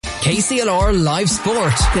KCLR Live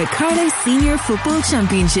Sport. The Carlow Senior Football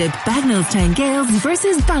Championship, Bagnallstown Gales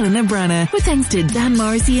versus Ballinabranna, with thanks to Dan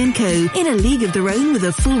Morrissey & Co. in a league of their own with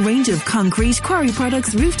a full range of concrete, quarry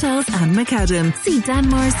products, roof tiles and macadam. See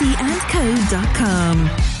danmorrisseyandco.com.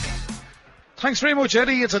 Thanks very much,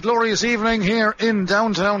 Eddie. It's a glorious evening here in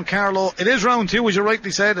downtown Carlow. It is round 2, as you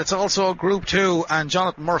rightly said. It's also Group 2, and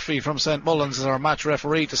Jonathan Murphy from St Mullins is our match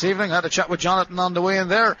referee this evening. I had a chat with Jonathan on the way in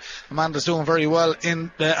there. Amanda's doing very well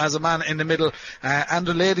as a man in the middle, and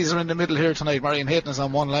the ladies are in the middle here tonight. Marion Hayton is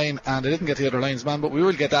on one line, and I didn't get the other linesman, but we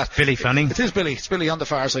will get that. Billy Fanning. It is Billy. It's Billy on the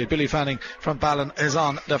far side. Billy Fanning from Ballin is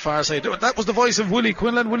on the far side. That was the voice of Willie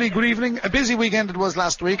Quinlan. Willie, good evening. A busy weekend it was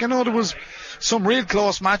last week. I know there was some real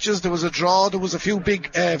close matches. There was a draw. There was a few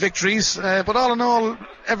big victories, but all in all,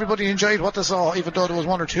 everybody enjoyed what they saw, even though there was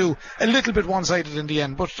one or two a little bit one-sided in the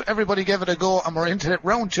end. But everybody gave it a go, and we're into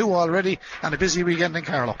round 2 already, and a busy weekend in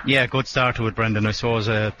Carlow. Yeah, good start to it, Brendan. I suppose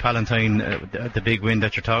Palatine, the big win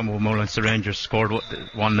that you're talking about, Mullins, the Rangers scored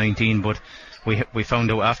 119, but we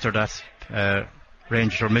found out after that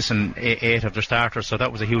Rangers are missing 8 of their starters, so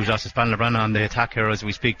that was a huge loss. It's Ballinabranna on the attack here as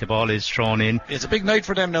we speak. The ball is thrown in. It's a big night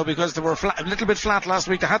for them now, because they were a little bit flat last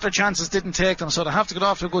week. They had their chances, didn't take them, so they have to get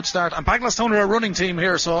off to a good start. And Bagnallstown are a running team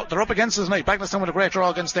here, so they're up against us tonight. Bagnallstown with a great draw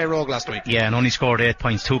against Dayrogue last week. Yeah, and only scored 8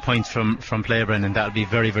 points, 2 points from play, Brendan. That'll be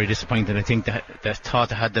very, very disappointing. I think they thought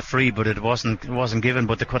they had the free, but it wasn't given.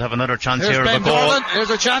 But they could have another chance. Here's here Ben of a goal. Dorland. Here's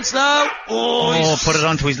a chance now. Put it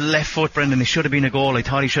onto his left foot, Brendan. It should have been a goal. I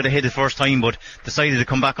thought he should have hit it first time, but decided to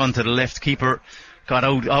come back onto the left. Keeper got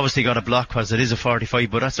out, obviously got a block because it is a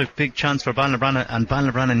 45, but that's a big chance for Ballinabranna, and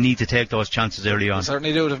Ballinabranna need to take those chances early on. They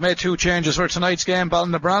certainly do. They've made 2 changes for tonight's game.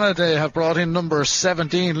 Ballinabranna, they have brought in number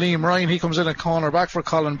 17 Liam Ryan, he comes in at corner back for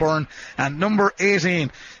Colin Byrne, and number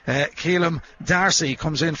 18 Keelan Darcy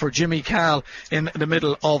comes in for Jimmy Cal in the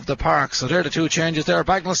middle of the park. So they're the 2 changes there.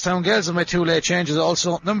 Bagnallstown Gales have made 2 late changes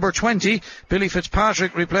also. Number 20 Billy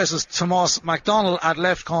Fitzpatrick replaces Tomas MacDonald at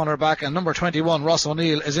left corner back, and number 21 Ross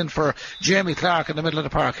O'Neill is in for Jamie Clark in the middle of the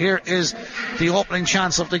park. Here is the opening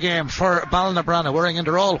chance of the game for Ballinabranna, wearing in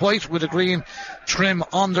their all white with a green trim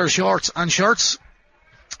on their shorts and shirts.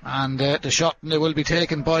 And the shot will be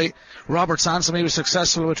taken by Robert Sansom. He was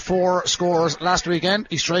successful with 4 scores last weekend.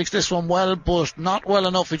 He strikes this one well, but not well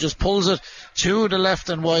enough. He just pulls it to the left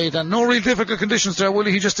and wide, and no real difficult conditions there,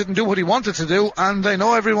 Willie. He just didn't do what he wanted to do, and I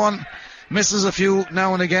know everyone misses a few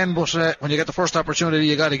now and again, but when you get the first opportunity,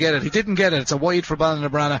 you got to get it. He didn't get it. It's a wide for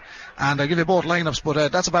Ballinabranna, and I'll give you both lineups,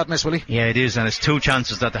 but that's a bad miss, Willie. Yeah, it is, and it's 2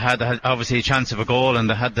 chances that they had. They had obviously a chance of a goal, and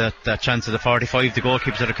they had that chance of the 45, the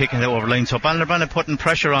goalkeepers that are kicking it over line. So Ballinabranna putting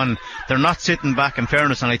pressure on. They're not sitting back, in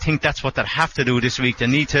fairness, and I think that's what they have to do this week. They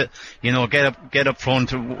need to, get up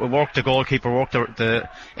front, work the goalkeeper, work the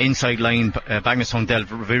inside line. Bagnallstown dealt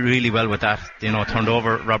really well with that. Turned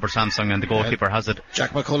over Robert Samsung, and the goalkeeper has it.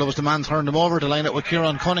 Jack McCullough was the man turned him over to line it with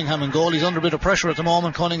Kieran Cunningham in goal. He's under a bit of pressure at the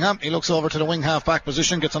moment, Cunningham. He looks over to the wing half back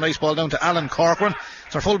position, gets a nice ball down to Alan Corcoran.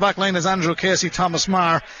 So our full back line is Andrew Casey, Thomas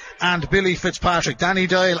Marr and Billy Fitzpatrick. Danny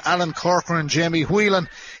Doyle, Alan Corcoran, Jamie Whelan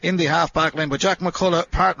in the half back line, with Jack McCullough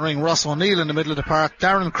partnering Ross O'Neill in the middle of the park.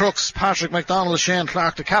 Darren Crooks, Patrick McDonald, Shane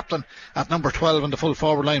Clark, the captain, at number 12 in the full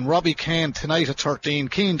forward line. Robbie Kane tonight at 13,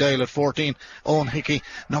 Keane Doyle at 14, Owen Hickey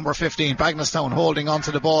number 15. Bagnallstown holding on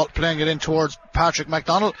to the ball, playing it in towards Patrick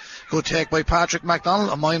McDonald. Good take by Patrick McDonald,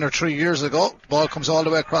 a minor 3 years ago. The ball comes all the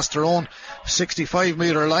way across their own 65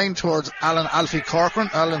 metre line towards Alan Alfie Corcoran.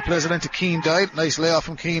 Alan plays it into Keane Doyle. Nice layoff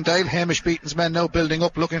from Keane Doyle. Hamish Beaton's men now building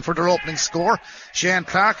up, looking for their opening score. Shane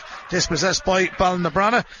Clark dispossessed by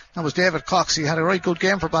Ballinabranna. That was David Cox. He had a right good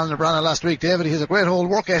game for Ballinabranna last week. David, he has a great old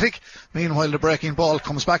work ethic. Meanwhile, the breaking ball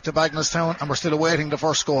comes back to Bagnallstown, and we're still awaiting the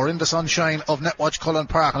first score in the sunshine of Netwatch Cullen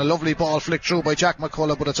Park. And a lovely ball flicked through by Jack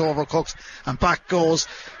McCullough, but it's overcooked, and back goes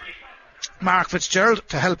Mark Fitzgerald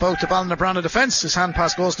to help out the Ballinabranna defence. His hand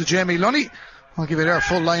pass goes to Jamie Lunny. I'll give you their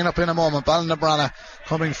full line-up in a moment. Ballinabranna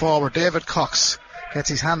coming forward. David Cox gets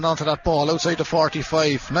his hand onto that ball outside the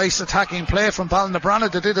 45. Nice attacking play from Ballinabranna.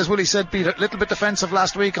 They did, as Willie said, beat a little bit defensive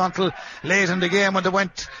last week until late in the game when they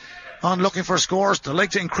went on looking for scores. They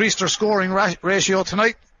like to increase their scoring ratio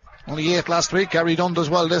tonight. Only 8 last week. Gary Dunn does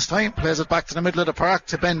well this time. Plays it back to the middle of the park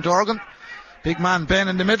to Ben Dorgan. Big man Ben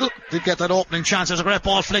in the middle. Did get that opening chance. There's a great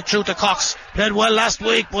ball flicked through to Cox. Played well last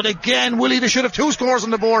week, but again, Willie, they should have 2 scores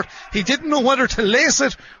on the board. He didn't know whether to lace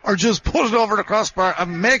it or just put it over the crossbar,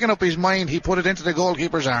 and making up his mind, he put it into the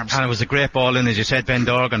goalkeeper's arms. And it was a great ball in, as you said. Ben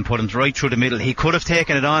Dorgan put him right through the middle. He could have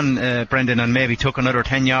taken it on, Brendan, and maybe took another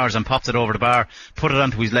 10 yards and popped it over the bar, put it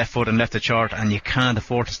onto his left foot and left it short, and you can't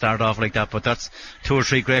afford to start off like that. But that's 2 or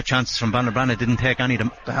 3 great chances from Ballinabranna. Didn't take any of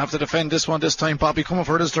them. They have to defend this one this time. Bobby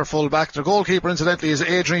Comerford is their full back. Their goalkeeper goalkeeper, incidentally, is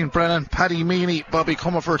Adrian Brennan, Paddy Meany, Bobby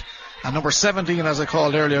Comerford, and number 17, as I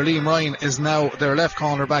called earlier, Liam Ryan, is now their left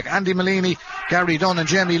corner back. Andy Malini, Gary Dunn and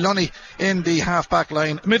Jamie Lunny in the half-back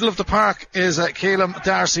line. Middle of the park is Calum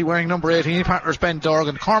Darcy wearing number 18. He partners Ben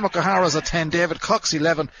Dorgan. Cormac O'Hara's at 10, David Cox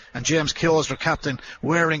 11, and James Keogh, their captain,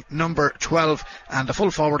 wearing number 12. And the full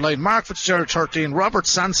forward line, Mark Fitzgerald 13, Robert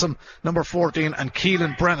Sansom number 14, and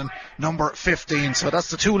Keelan Brennan number 15. So that's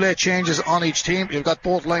the 2 late changes on each team. You've got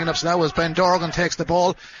both lineups now as Ben Dorgan takes the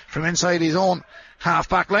ball from inside his own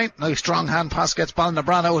half-back line. Nice strong hand pass gets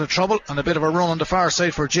Ballinabrana out of trouble, and a bit of a run on the far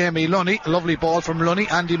side for Jamie Lunny. A lovely ball from Lunny.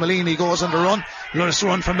 Andy Malini goes on the run. Nice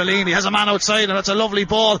run from Malini. Has a man outside, and that's a lovely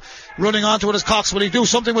ball. Running onto it is Cox. Will he do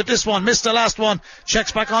something with this one? Missed the last one.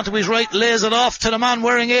 Checks back onto his right. Lays it off to the man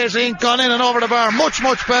wearing 18. Gone in and over the bar. Much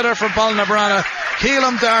better from Ballinabrana.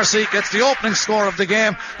 Keelan Darcy gets the opening score of the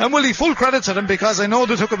game. And Willie, full credit to them, because I know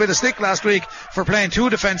they took a bit of stick last week for playing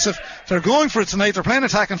too defensive. They're going for it tonight. They're playing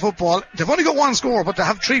attacking football. They've only got 1 score, but they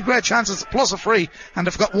have 3 great chances plus a free, and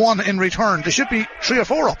they've got 1 in return. They should be 3 or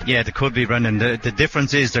 4 up. Yeah, they could be, Brendan. The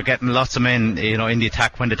difference is they're getting lots of men, in the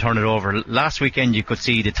attack when they turn it over. Last weekend you could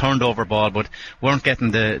see they turned over ball, but weren't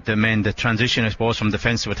getting the men. The transition, I suppose, from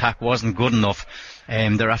defence to attack wasn't good enough.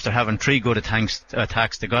 They're after having 3 good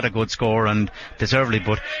attacks. They got a good score, and deservedly.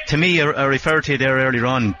 But to me, I referred to there earlier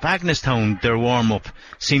on, Bagenalstown, their warm-up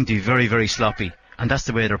seemed to be very, very sloppy. And that's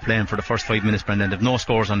the way they're playing for the first 5 minutes, Brendan. They've no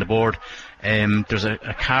scores on the board. There's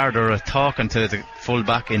a card or a talking to the full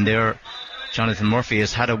back in there. Jonathan Murphy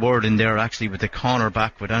has had a word in there actually with the corner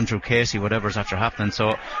back with Andrew Casey, whatever's after happening.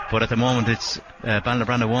 So, but at the moment it's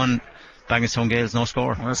Ballinabrana 1, Bagenalstown Gales no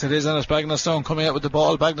score. Yes, it is, and it's Bagenalstown coming out with the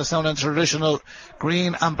ball. Bagenalstown in traditional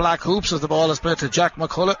green and black hoops as the ball is played to Jack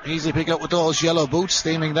McCullough. Easy pick up with those yellow boots,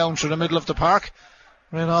 steaming down through the middle of the park.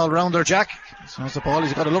 Right all round there, Jack. So it's the ball.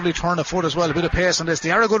 He's got a lovely turn of foot as well. A bit of pace on this.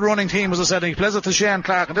 They are a good running team, as I said. He plays it to Shane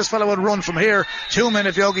Clark, and this fellow would run from here. 2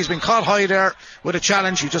 minute yoke. He's been caught high there with a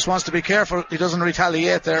challenge. He just wants to be careful he doesn't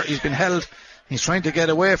retaliate there. He's been held. He's trying to get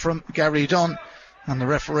away from Gary Dunn, and the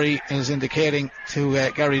referee is indicating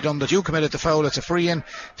to Gary Dunn that you committed the foul. It's a free in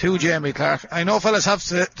to Jamie Clark. I know fellas have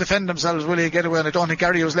to defend themselves, will he get away, and I don't think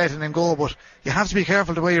Gary was letting him go, but you have to be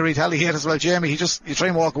careful the way you retaliate as well, Jamie. You try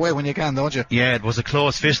and walk away when you can, don't you? Yeah, it was a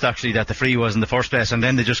close fist actually that the free was in the first place, and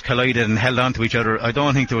then they just collided and held on to each other. I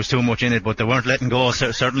don't think there was too much in it, but they weren't letting go.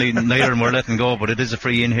 Certainly neither of them were letting go, but it is a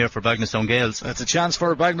free in here for Bagenalstown Gales. That's a chance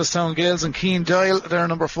for Bagenalstown Gales, and Cian Doyle, their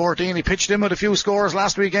number 14. He pitched in with a few scores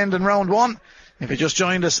last weekend in round 1. If you just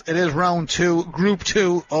joined us, it is round 2, group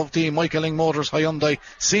 2 of the Michael Lyng Motors Hyundai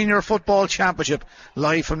Senior Football Championship,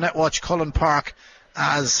 live from Netwatch Cullen Park,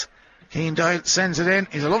 as Cian Doyle sends it in.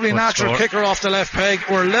 He's a lovely natural kicker off the left peg.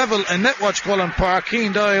 We're level in Netwatch Cullen Park.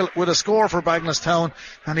 Cian Doyle with a score for Bagenalstown,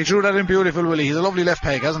 and he drew that in beautiful, Willie. He's a lovely left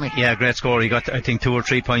peg, hasn't he? Yeah, great score. He got, I think, 2 or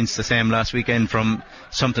 3 points the same last weekend from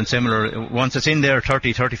something similar. Once it's in there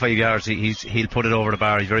 35 yards, he'll put it over the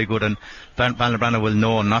bar. He's very good, and Ballinabrana will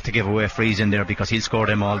know not to give away frees in there because he'll score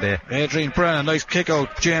them all day. Adrian Brennan, nice kick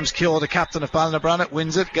out. James Keogh, the captain of Ballinabrana,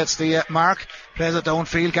 wins it, gets the mark, plays it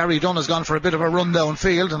downfield. Gary Dunn has gone for a bit of a run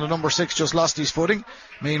downfield, and the number 6 just lost his footing.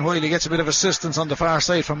 Meanwhile, he gets a bit of assistance on the far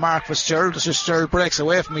side from Mark Fitzgerald. Fitzgerald breaks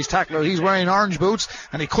away from his tackler. He's wearing orange boots,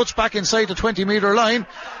 and he cuts back inside the 20-metre line.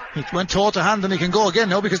 He went toe to hand, and he can go again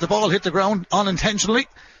now because the ball hit the ground unintentionally.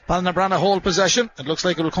 Ballinabrana hold possession. It looks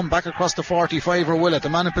like it will come back across the 45, or will it? The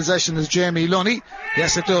man in possession is Jamie Lunny.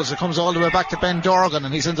 Yes, it does. It comes all the way back to Ben Dorgan,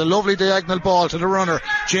 and he sends a lovely diagonal ball to the runner,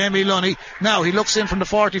 Jamie Lunny. Now he looks in from the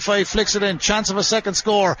 45, flicks it in. Chance of a second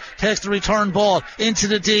score. Takes the return ball into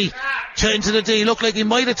the D. Looked like he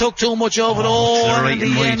might have took too much of it. And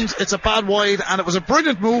in the end, it's a bad wide, and it was a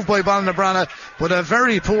brilliant move by Ballinabrana, but a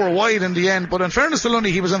very poor wide in the end. But in fairness to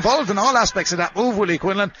Lunny, he was involved in all aspects of that move, Willie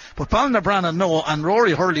Quinlan. But Ballinabrana no, and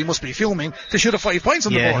Rory Hurley must be fuming. They should have 5 points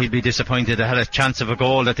on the board. Yeah, he'd be disappointed. They had a chance of a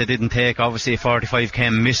goal that they didn't take. Obviously 45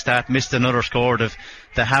 came, missed another score.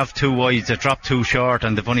 They have 2 wides, they dropped 2 short,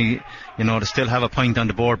 and they've only, they still have a point on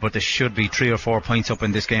the board, but there should be 3 or 4 points up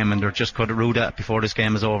in this game, and they're just going to rule that before this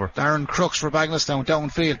game is over. Darren Crooks for Bagenalstown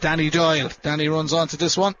downfield. Danny Doyle. Danny runs on to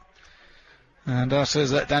this one, and that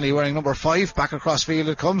is Danny wearing number 5. Back across field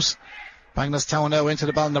it comes. Bagenalstown now into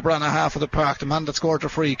the Ballinabrana half of the park. The man that scored the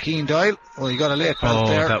free, Cian Doyle. Well, he got a late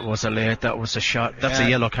penalty there. That was a shot. That's a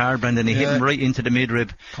yellow card, Brendan. He hit him right into the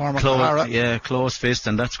midrib. Close fist,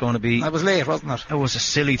 and that's going to be... That was late, wasn't it? It was a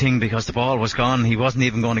silly thing because the ball was gone. He wasn't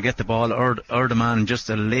even going to get the ball or the man. Just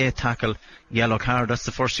a late tackle, yellow card. That's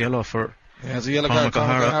the first yellow for There's a yellow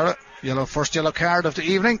card. First yellow card of the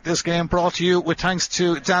evening. This game brought to you with thanks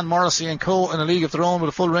to Dan Morrissey and Co. in a league of their own with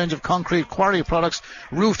a full range of concrete quarry products,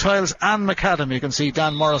 roof tiles and macadam. You can see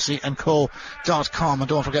danmorrisseyandco.com. And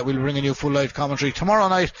don't forget, we'll be bringing you full live commentary tomorrow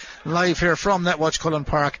night, live here from Netwatch Cullen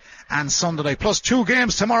Park, and Sunday night. Plus 2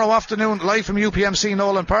 games tomorrow afternoon, live from UPMC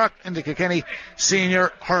Nolan Park in the Kilkenny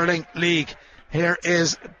Senior Hurling League. Here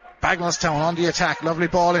is Bagenalstown on the attack. Lovely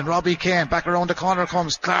ball in. Robbie Kane. Back around the corner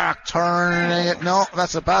comes Clark. Turning it. No,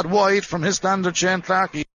 that's a bad wide from his standard. Shane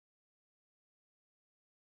Clark.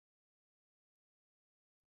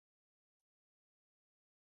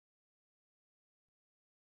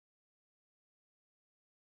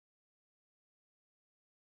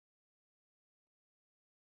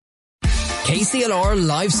 KCLR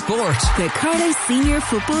Live Sport. The Carlow Senior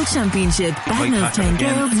Football Championship. Bagenalstown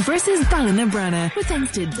Girls versus Ballinabranna. With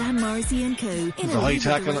thanks to Dan Morrissey and Co. The high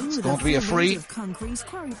tackle. It's going to be a free. It's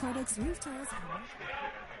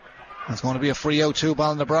going to be a free out to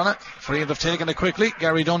Ballinabranna. Free have taken it quickly.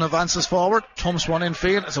 Gary Dunn advances forward. Thumps one in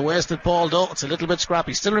field. It's a wasted ball though. It's a little bit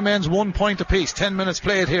scrappy. Still remains 1 point apiece. 10 minutes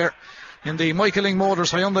played here in the Michael Lyng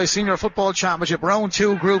Motors Hyundai Senior Football Championship. Round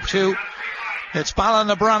 2, Group 2. It's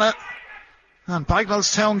Ballinabranna and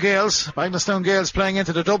Bagenalstown Gales. Bagenalstown Gales playing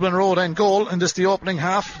into the Dublin Road end goal in this the opening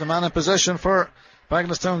half. The man in possession for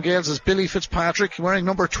Bagenalstown Gales is Billy Fitzpatrick, wearing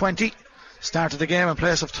number 20. Started the game in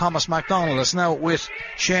place of Thomas MacDonald. It's now with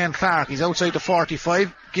Shane Clark. He's outside the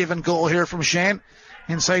 45. Give and go here from Shane.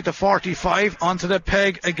 Inside the 45, onto the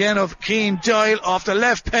peg again of Keane Doyle off the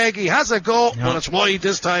left peg. He has a go, but it's wide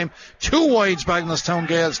this time. 2 wides Bagenalstown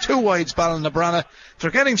Gales, 2 wides Ballinabranna. They're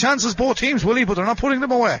getting chances, both teams, Willie, but they're not putting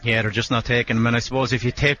them away. Yeah, they're just not taking them. And I suppose if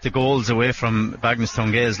you take the goals away from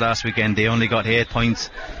Bagenalstown Gales last weekend, they only got 8 points.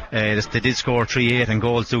 They did score 3-8 and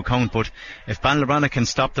goals do count, but if Ballinabranna can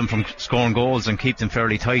stop them from scoring goals and keep them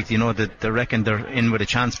fairly tight, you know, they reckon they're in with a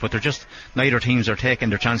chance, but they're just, neither teams are taking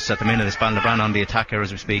their chances at the minute. It's Ballinabranna on the attack here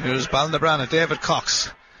as we speak. Here's Ballinabranna, David Cox.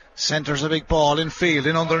 Centres a big ball in field.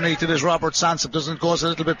 In underneath it is Robert Sansop. Goes a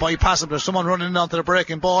little bit bypassable. There's someone running onto the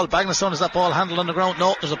breaking ball. Bagenalstown, is that ball handled on the ground?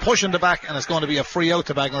 No, there's a push in the back, and it's going to be a free out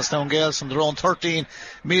to Bagenalstown Gales from their own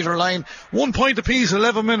 13-metre line. 1 point apiece,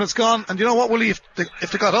 11 minutes gone. And you know what, Willie? If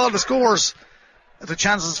they got all the scores, the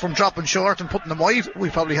chances from dropping short and putting them wide, we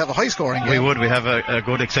probably have a high scoring game. We would. We have a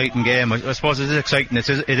good, exciting game. I suppose it is exciting.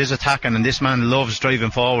 It is attacking, and this man loves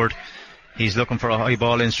driving forward. He's looking for a high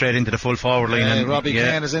ball in straight into the full forward line. And Robbie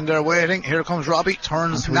Kane is in there waiting. Here comes Robbie.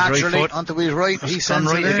 Turns naturally onto his right. He sends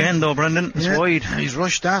right it in. Again though, Brendan. It's wide. He's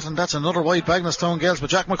rushed that, and that's another wide Bagenalstown Gales.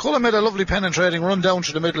 But Jack McCullough made a lovely penetrating run down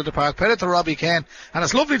through the middle of the park. Pet it to Robbie Kane. And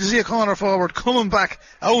it's lovely to see a corner forward coming back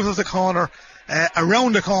out of the corner.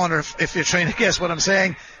 Around the corner, if you're trying to guess what I'm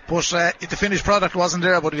saying. But the finished product wasn't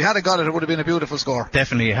there, but if he had got it, it would have been a beautiful score.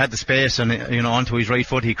 Definitely, he had the space, and onto his right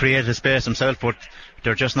foot he created the space himself, but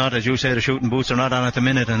they're just not, as you say, the shooting boots are not on at the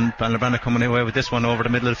minute, and Ballinabranna coming away with this one over the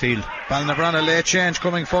middle of the field. Ballinabranna late change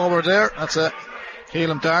coming forward there. That's a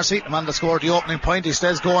Keelan Darcy, the man that scored the opening point. He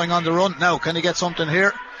stays going on the run. Now, can he get something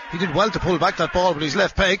here? He did well to pull back that ball, but his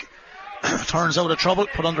left peg turns out of trouble,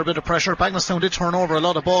 put under a bit of pressure. Bagenalstown did turn over a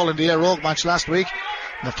lot of ball in the Air Rogue match last week.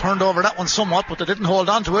 They've turned over that one somewhat, but they didn't hold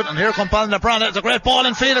on to it. And here comes Ballinabranna. It's a great ball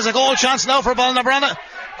in field. It's a goal chance now for Ballinabranna.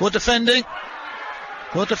 Good defending.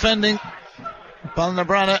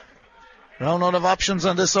 Ballinabranna round out of options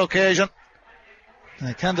on this occasion.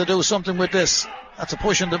 Can they do something with this? That's a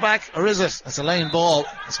push in the back, or is it? It's a line ball.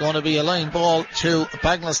 It's going to be a line ball to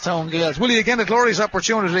Bagenalstown Gales. Willie, again, a glorious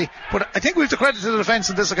opportunity, but I think we have to credit to the defence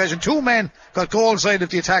on this occasion. 2 men got goal side of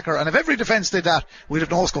the attacker, and if every defence did that, we'd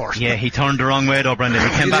have no scores. Yeah, he turned the wrong way though, Brendan.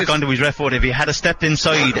 He came back onto his left foot. If he had stepped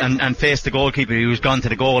inside and faced the goalkeeper, he was gone to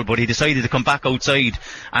the goal, but he decided to come back outside,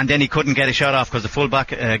 and then he couldn't get a shot off because the full-back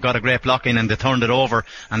got a great block in, and they turned it over,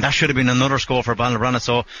 and that should have been another score for Ballinabranna.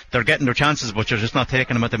 So they're getting their chances, but they're just not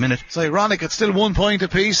taking them at the minute. It's ironic, it's still 1 point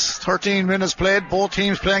apiece. 13 minutes played. Both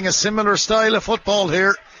teams playing a similar style of football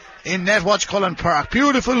here in Netwatch Cullen Park.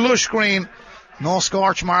 Beautiful lush green. No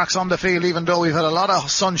scorch marks on the field, even though we've had a lot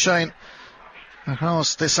of sunshine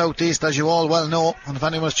across the southeast, as you all well know. And if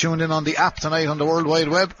anyone's tuned in on the app tonight on the World Wide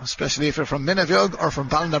Web, especially if you're from Minneviog or from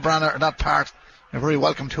Ballinabranna or that part, you're very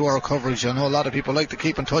welcome to our coverage. I know a lot of people like to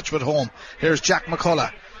keep in touch with home. Here's Jack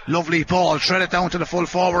McCullough. Lovely ball. Thread it down to the full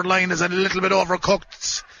forward line. Is a little bit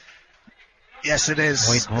overcooked. Yes, it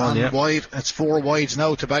is. Wide. It's 4 wides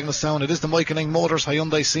now to Bagenalstown. It is the Michael Lyng Motors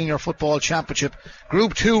Hyundai Senior Football Championship,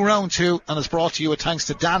 Group 2, Round 2, and it's brought to you with thanks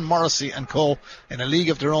to Dan Morrissey and Co. in a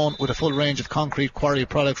league of their own with a full range of concrete quarry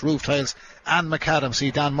products, roof tiles, and macadam.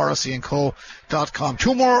 See danmorrisseyandco.com.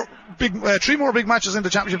 3 more big matches in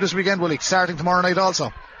the championship this weekend, Willie, starting tomorrow night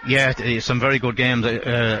also. Yeah, some very good games.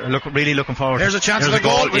 Really looking forward. Here's a chance of a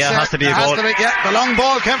goal. Yeah, it has to be a goal. The long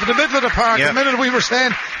ball came from the middle of the park. The minute we were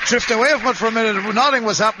saying drift away from it for a minute, nothing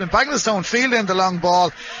was happening. Bagnallstown field in the long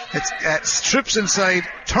ball. It strips inside,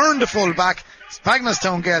 turn to full back.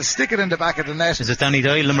 Bagnallstown Gales stick it in the back of the net. Is it Danny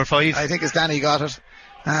Doyle, number 5? I think it's Danny got it.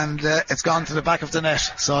 And it's gone to the back of the net.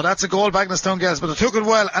 So that's a goal, Bagnallstown Gales. But they took it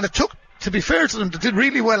well, and it took, to be fair to them, they did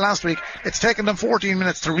really well last week. It's taken them 14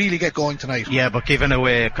 minutes to really get going tonight. Yeah, but giving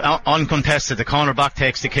away, uncontested, the corner back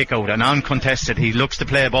takes the kick out, and uncontested, he looks to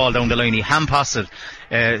play a ball down the line. He hand passes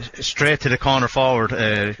it straight to the corner forward.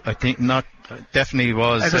 I think not. Definitely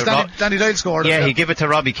was. It was Danny Doyle scored it. Yeah, he gave it to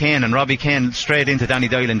Robbie Kane, and Robbie Kane straight into Danny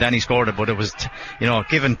Doyle, and Danny scored it. But it was,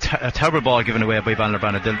 a terrible ball given away by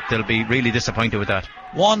Ballinabranna. They'll be really disappointed with that.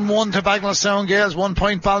 1-1 to Bagnallstown Gales, 1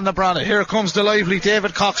 point Ballinabranna. Here comes the lively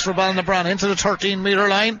David Cox for Ballinabranna into the 13-metre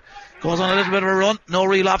line. Goes on a little bit of a run. No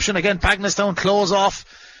real option. Again, Bagnallstown close off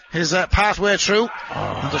his pathway through.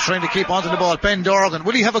 And they're trying to keep onto the ball. Ben Dorgan,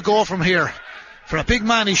 will he have a go from here? For a big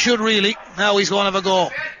man, he should really. Now he's going to have a go.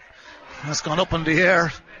 That's gone up in the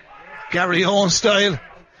air. Gary Owen style.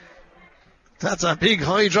 That's a big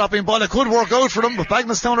high dropping ball. It could work out for them, but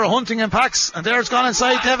Bagnallstown are hunting in packs. And there it's gone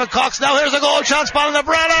inside David Cox. Now here's a goal chance. Ballinabranna!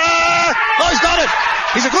 Oh, he's got it.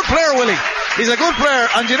 He's a good player, Willie. He's a good player.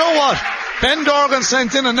 And you know what? Ben Dorgan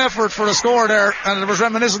sent in an effort for a score there, and it was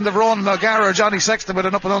reminiscent of Ronan O'Gara or Johnny Sexton with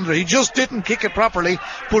an up and under. He just didn't kick it properly,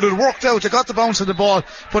 but it worked out. It got the bounce of the ball.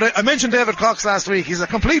 But I mentioned David Cox last week. He's a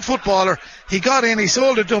complete footballer. He got in, he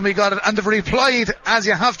sold it to him, he got it, and they've replied as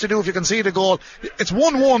you have to do if you can see the goal. It's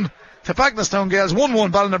 1-1 to Bagnallstown Gales, 1-1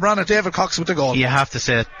 Ballinabranna. David Cox with the goal. You have to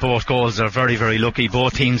say both goals are very, very lucky.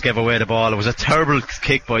 Both teams gave away the ball. It was a terrible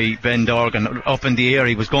kick by Ben Dorgan up in the air.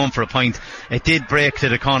 He was going for a point. It did break to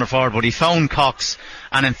the corner forward, but he found Cox,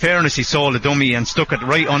 and in fairness he sold a dummy and stuck it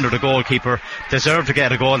right under the goalkeeper. Deserved to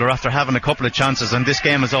get a goal after having a couple of chances, and this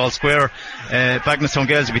game is all square. Bagnallstown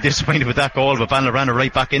Gales will be disappointed with that goal, but Ballinabranna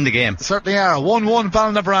right back in the game. Certainly are. 1-1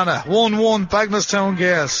 Ballinabranna, 1-1 Bagnallstown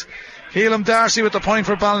Gales. Keelan Darcy with the point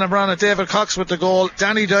for Ballinabranna. David Cox with the goal.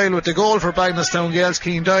 Danny Doyle with the goal for Bagnallstown Gales.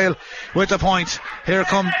 Keane Doyle with the point. Here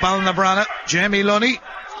come Ballinabranna. Jamie Lunny.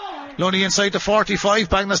 Lunny inside the 45.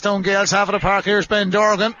 Bagnallstown Gales half of the park. Here's Ben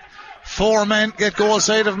Dorgan. 4 men get goal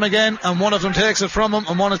side of him again, and one of them takes it from him,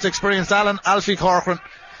 and one is the experienced Alfie Corcoran.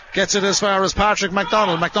 Gets it as far as Patrick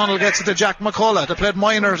MacDonald. MacDonald gets it to Jack McCullough. They played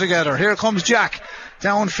minor together. Here comes Jack.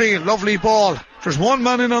 Downfield. Lovely ball. There's one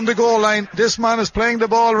man in on the goal line. This man is playing the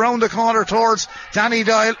ball round the corner towards Danny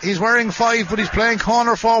Doyle. He's wearing 5, but he's playing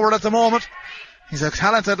corner forward at the moment. He's a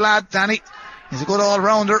talented lad, Danny. He's a good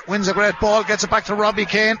all-rounder, wins a great ball, gets it back to Robbie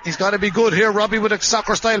Kane. He's got to be good here. Robbie with a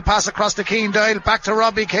soccer-style pass across to Keane Doyle, back to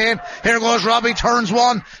Robbie Kane. Here goes Robbie, turns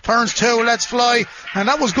 1, turns 2, let's fly. And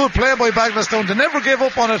that was good play by Bagnallstown. They never gave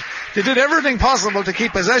up on it. They did everything possible to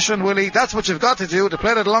keep possession, Willie. That's what you've got to do. They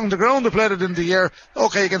played it along the ground, they played it in the air.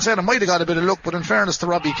 Okay, you can say they might have got a bit of luck, but in fairness to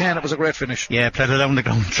Robbie Kane, it was a great finish. Yeah, played it along the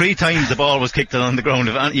ground. 3 times the ball was kicked along the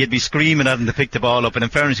ground. You'd be screaming at him to pick the ball up, and in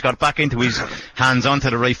fairness, he got back into his hands onto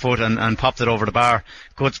the right foot and popped it over the bar.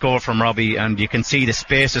 Good score from Robbie, and you can see the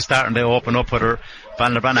space is starting to open up where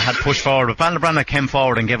Ballinabranna had pushed forward, but Ballinabranna came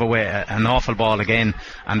forward and gave away an awful ball again,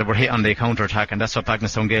 and they were hit on the counter-attack, and that's what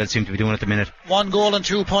Bagnallstown Gales seem to be doing at the minute. 1 goal and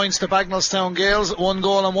 2 points to Bagnallstown Gales, 1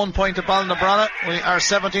 goal and 1 point to Ballinabranna. We are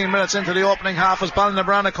 17 minutes into the opening half as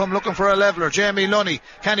Ballinabranna come looking for a leveller. Jamie Lunny,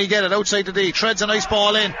 can he get it outside the D? Treads a nice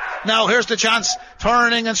ball in. Now here's the chance,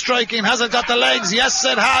 turning and striking. Has it got the legs? Yes,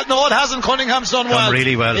 it has. No, it hasn't. Cunningham's done well.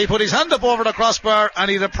 Really well. He put his hand up over the crossbar, and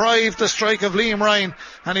he deprived the strike of Liam Ryan,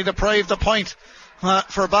 and he deprived the point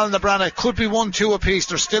for Ballinabranna. It could be 1-2 apiece.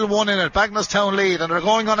 There's still 1 in it. Bagnallstown lead, and they're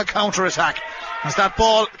going on a counter-attack as that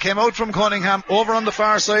ball came out from Cunningham over on the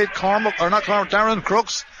far side. Darren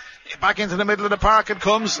Crooks back into the middle of the park it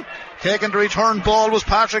comes. Taking the return ball was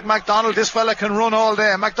Patrick MacDonald. This fella can run all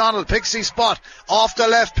day. MacDonald picks his spot off the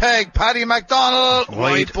left peg. Paddy MacDonald,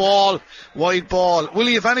 wide ball.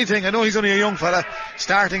 Willie, if anything, I know he's only a young fella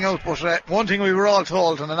starting out, but one thing we were all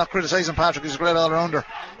told, and I'm not criticising Patrick, he's a great all-rounder,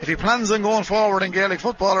 if he plans on going forward in Gaelic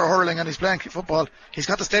football or hurling and he's playing football, he's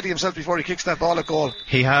got to steady himself before he kicks that ball at goal.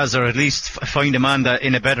 He has, or at least find a man that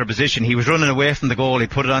in a better position. He was running away from the goal, he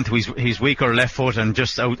put it onto his weaker left foot and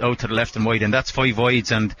just out to the left and wide, and that's 5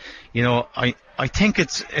 wides. And you know, I think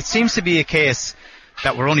it seems to be a case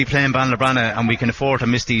that we're only playing Ballinabranna and we can afford to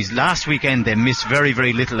miss these. Last weekend they missed very,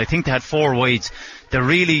 very little. I think they had 4 wides. They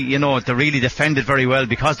really defended very well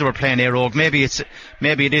because they were playing Éire Óg.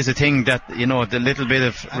 Maybe it is a thing that, you know, the little bit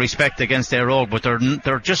of respect against Éire Óg, but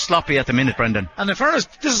they're just sloppy at the minute, Brendan. And in fairness,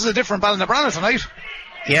 this is a different Ballinabranna tonight.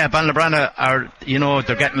 Yeah, Ballinabranna are,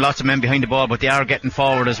 they're getting lots of men behind the ball, but they are getting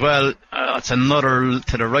forward as well. It's another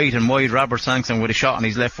to the right and wide. Robert Sampson with a shot on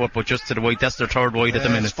his left foot, but just to the wide. That's their third wide at the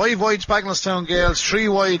minute. 5 wides Bagenalstown Gales, 3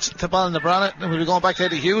 wides to Ballinabranna. We'll be going back to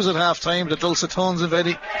Eddie Hughes at half time, the dulcet tones of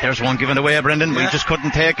Eddie. There's one given away, Brendan. We just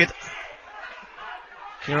couldn't take it.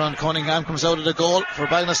 Kieran Cunningham comes out of the goal for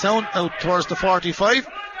Bagenalstown, out towards the 45.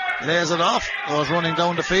 Lays it off, goes running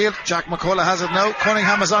down the field. Jack McCullough has it now.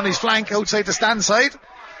 Cunningham is on his flank outside the stand side.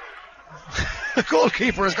 The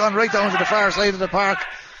goalkeeper has gone right down to the far side of the park,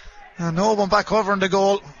 and no one back covering the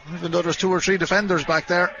goal, even though there's 2 or 3 defenders back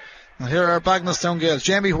there. And here are Bagenalstown Gales.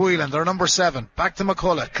 Jamie Whelan, they're number 7. Back to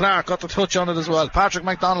McCullough. Clark got the touch on it as well. Patrick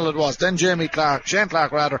MacDonald it was. Then Shane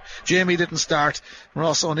Clark rather. Jamie didn't start.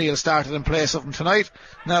 Ross O'Neill started in place of him tonight.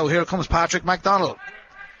 Now here comes Patrick MacDonald.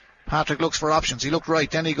 Patrick looks for options. He looked right,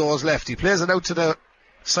 then he goes left. He plays it out to the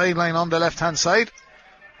sideline on the left hand side.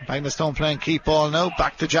 Bagenalstown playing keep ball now.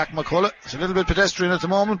 Back to Jack McCullough. It's a little bit pedestrian at the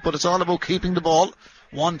moment, but it's all about keeping the ball.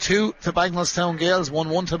 1-2 to Bagenalstown Gales,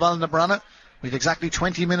 1-1 to Ballinabranna. With exactly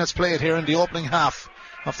 20 minutes played here in the opening half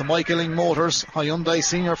of the Michael Lyng Motors Hyundai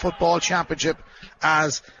Senior Football Championship,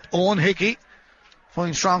 as Owen Hickey,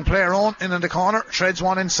 fine strong player Owen, in the corner, treads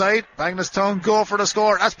one inside. Bagenalstown go for the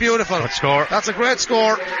score. That's beautiful. Good score. That's a great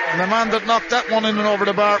score. And the man that knocked that one in and over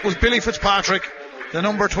the bar was Billy Fitzpatrick, the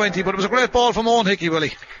number 20, but it was a great ball from Owen Hickey,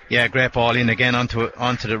 Willie. Yeah, great ball in again onto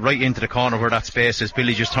the right into the corner where that space is.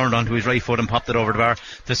 Billy just turned onto his right foot and popped it over the bar.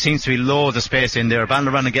 There seems to be loads of space in there.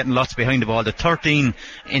 Ballinabranna getting lots behind the ball. The 13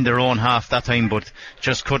 in their own half that time, but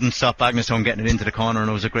just couldn't stop Bagenalstown getting it into the corner, and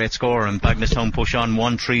it was a great score. And Bagenalstown push on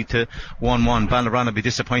 1-3 to 1-1. Ballinabranna be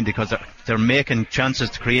disappointed because they're making chances,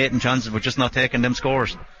 creating chances, but just not taking them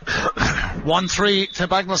scores. 1-3 to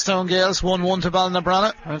Bagenalstown Gales, 1-1 to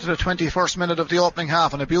Ballinabranna. Into the 21st minute of the opening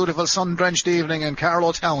half on a beautiful sun-drenched evening in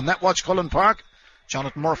Carlow Town. Netwatch Cullen Park.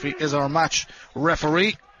 Jonathan Murphy is our match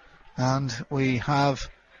referee, and we have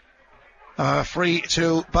free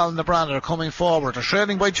to Ballinabranna. They're coming forward. They're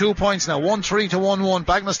trailing by 2 points now. 1-3 to 1-1.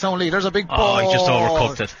 Bagenalstown lead. There's a big ball. Oh, he just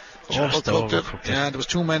overcooked it. Overcooked it. Yeah, there was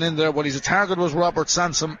 2 men in there. Well, his target was Robert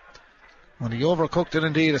Sansom. When he overcooked it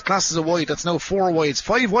indeed. It's classed as a wide. That's now 4 wides.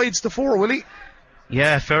 5 wides to 4, Willie.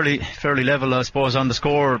 Yeah, fairly level, I suppose, on the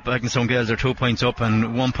score. Bagenalstown Gales are 2 points up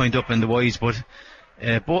and 1 point up in the wides, but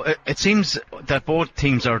it seems that both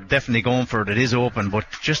teams are definitely going for it. It is open, but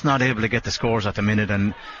just not able to get the scores at the minute,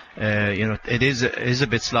 and it is a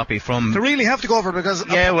bit sloppy from. They really have to go for it, because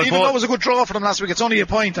even though it was a good draw for them last week, it's only a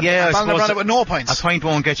point, and Ballinabranna with no points. A point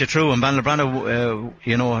won't get you through, and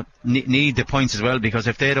Ballinabranna, need the points as well, because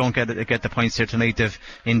if they don't get the points here tonight, they're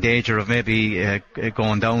in danger of maybe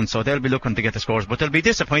going down. So they'll be looking to get the scores, but they'll be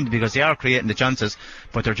disappointed because they are creating the chances,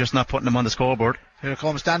 but they're just not putting them on the scoreboard. Here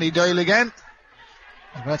comes Danny Doyle again.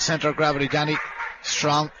 That centre of gravity, Danny,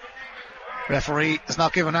 strong. Referee is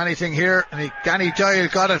not giving anything here, and Danny Doyle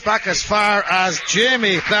got it back as far as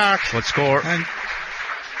Jamie Clark. Good score. And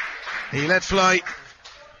he let fly.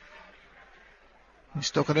 He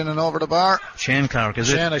stuck it in and over the bar. Shane Clark, is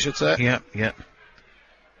it? Shane, I should say. Yeah.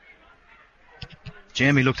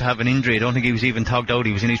 Jamie looked to have an injury. I don't think he was even togged out.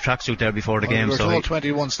 He was in his tracksuit there before the game. We were told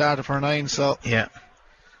 21 started for 9, so. Yeah.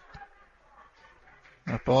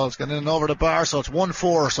 That ball's getting in and over the bar, so it's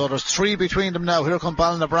 1-4. So there's 3 between them now. Here come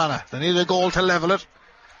Ballinabranna. They need a goal to level it.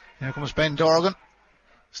 Here comes Ben Dorgan,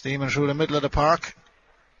 steaming through the middle of the park.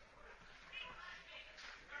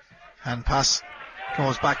 Hand pass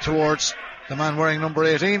goes back towards the man wearing number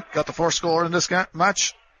 18. Got the first score in this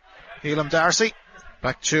match. Elam Darcy.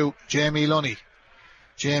 Back to Jamie Lunny.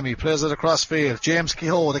 Jamie plays it across field. James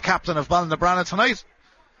Kehoe, the captain of Ballinabranna tonight.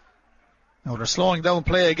 Now they're slowing down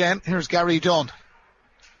play again. Here's Gary Dunn.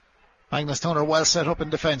 Bagenalstown are well set up in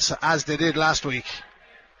defence, as they did last week.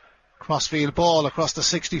 Crossfield ball across the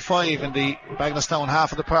 65 in the Bagenalstown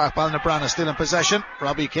half of the park. Ballinabranna still in possession.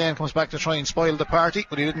 Robbie Kane comes back to try and spoil the party,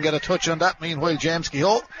 but he didn't get a touch on that. Meanwhile, James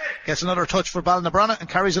Kehoe gets another touch for Ballinabranna and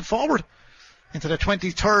carries it forward into the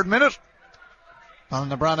 23rd minute.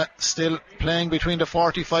 Ballinabranna still playing between the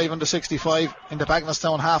 45 and the 65 in the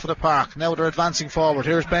Bagenalstown half of the park. Now they're advancing forward.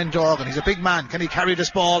 Here's Ben Dorgan. He's a big man. Can he carry this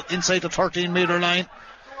ball inside the 13-metre line?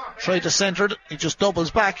 Tried to centre it. He just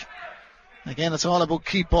doubles back. Again, it's all about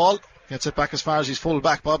keep ball. Gets it back as far as his full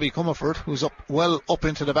back, Bobby Comerford, who's well up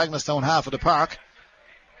into the Bagenalstown half of the park.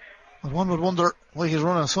 But one would wonder why he's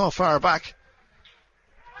running so far back.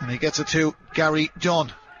 And he gets it to Gary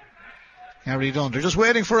Dunn. Yeah, really done. They're just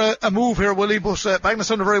waiting for a move here, Willie, but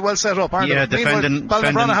Bagnallstown are very well set up, aren't they? Yeah, defending.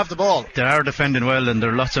 Ballinabranna have the ball. They are defending well, and there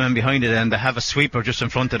are lots of men behind it, and they have a sweeper just in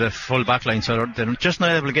front of the full back line, so they're just not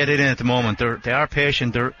able to get it in at the moment. They are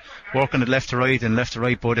patient, they're working it left to right and left to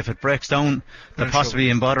right, but if it breaks down, they're possibly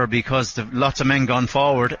in bother because lots of men gone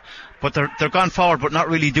forward. But they're gone forward, but not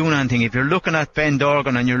really doing anything. If you're looking at Ben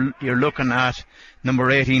Dorgan and you're looking at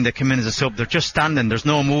number 18 that came in as a sub, they're just standing. There's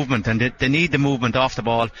no movement, and they need the movement off the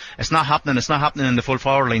ball. It's not happening. It's not happening in the full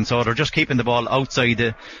forward line. So they're just keeping the ball outside.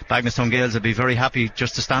 The Bagnallstown Gales would be very happy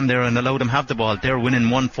just to stand there and allow them have the ball. They're winning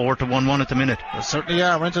 1-4 to 1-1 at the minute. They certainly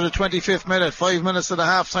are. We're into the 25th minute. 5 minutes to the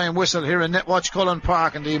half-time whistle here in Netwatch Cullen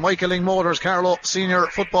Park in the Michael Lyng Motors Carlow Senior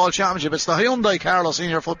Football Championship. It's the Hyundai Carlow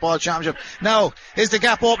Senior Football Championship. Now, is the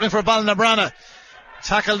gap opening for Ballinabranna?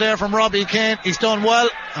 Tackle there from Robbie Kane. He's done well,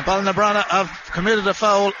 and Ballinabranna have committed a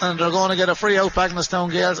foul, and they're going to get a free out.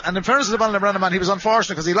 Bagnallstown Gales. And in fairness to the Ballinabranna man, he was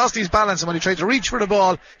unfortunate because he lost his balance, and when he tried to reach for the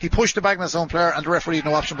ball, he pushed the Bagnallstown player, and the referee had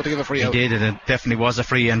no option but to give a free out. He did, and it definitely was a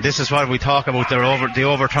free. And this is what we talk about. The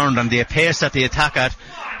overturned and the pace that they attack at.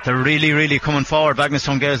 They're really, really coming forward.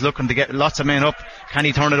 Bagnallstown Gales looking to get lots of men up. Can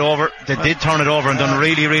he turn it over? They did turn it over and done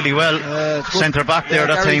really, really well. Centre back there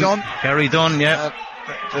that time. Gary Dunn,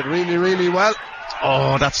 did really, really well.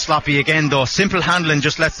 Oh, that's sloppy again though. Simple handling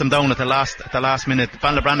just lets them down at the last minute.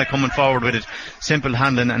 Ballinabranna coming forward with it. Simple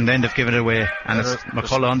handling, and then they've given it away. And it's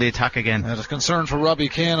McCullough on the attack again. There's concern for Robbie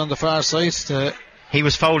Kane on the far side. He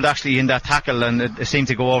was fouled actually in that tackle, and it seemed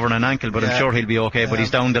to go over on an ankle, but I'm sure he'll be okay. But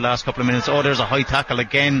he's down the last couple of minutes. Oh, there's a high tackle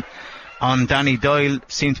again on Danny Doyle.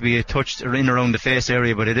 Seemed to be a touch in around the face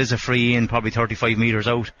area, but it is a free in, probably 35 metres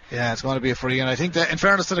out. Yeah, it's going to be a free in. I think that in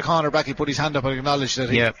fairness to the cornerback, he put his hand up and acknowledged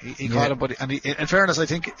that he caught him, but in fairness, I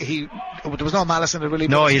think there was no malice in it really.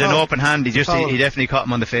 No, he had an open hand. He definitely caught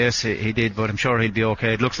him on the face. He did, but I'm sure he'll be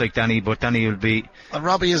okay. It looks like Danny will be. And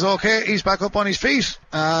Robbie is okay. He's back up on his feet,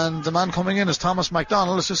 and the man coming in is Thomas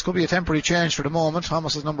MacDonald. This could be a temporary change for the moment.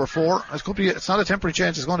 Thomas is number 4. It's not a temporary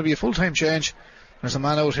change. It's going to be a full-time change. There's a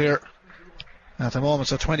man out here at the moment,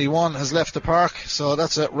 so 21 has left the park, so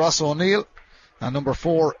that's Ross O'Neill, and number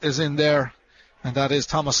 4 is in there, and that is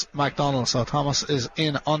Thomas MacDonald. So Thomas is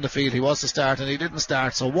in on the field. He was to start and he didn't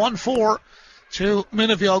start. So 1-4 to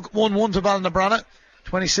Miniviog, 1-1 to Ballinabranna.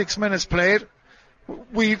 26 minutes played.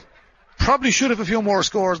 We probably should have a few more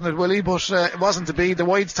scores in it, Willie, but it wasn't to be. The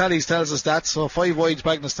wides tallies tells us that, so 5 wides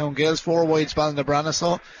Bagnallstown Gales, 4 wides Ballinabranna.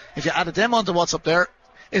 So if you added them onto what's up there,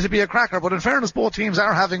 it'll be a cracker. But in fairness, both teams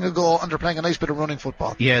are having a go and they're playing a nice bit of running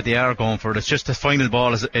football. Yeah, they are going for it. It's just the final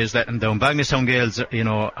ball is letting down. Bagnallstown Gales,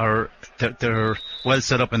 they're well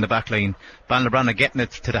set up in the back line. Ballinabranna getting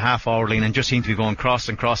it to the half hour line and just seem to be going cross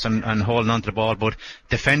and holding onto the ball, but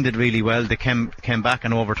defended really well. They came back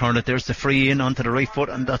and overturned it. There's the free in onto the right foot,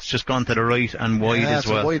 and that's just gone to the right and wide as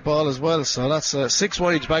well. A wide ball as well. So that's 6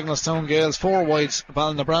 wides Bagnallstown Gales, 4 wides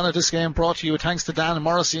Ballinabranna. This game brought to you thanks to Dan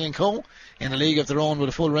Morrissey & Co. in a league of their own with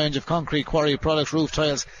a full range of concrete quarry products, roof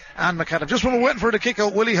tiles and macadam. Just when we're waiting for the kick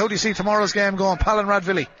out, Willie, how do you see tomorrow's game going? Pal and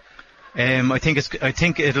Radvilly? I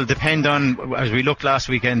think it'll depend on, as we looked last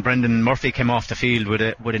weekend, Brendan Murphy came off the field with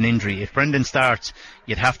an injury. If Brendan starts,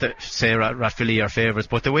 you'd have to say Rathvilly are favourites.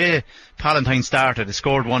 But the way Palatine started, they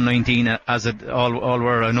scored 119 as it all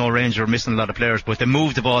were. I know Rangers were missing a lot of players, but they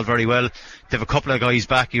moved the ball very well. They have a couple of guys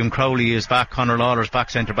back. Ewan Crowley is back, Conor Lawler's back,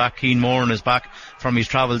 centre back, Keane Moran is back from his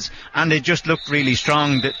travels, and they just looked really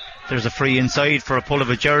strong. There's a free inside for a pull of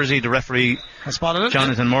a jersey. The referee has spotted it.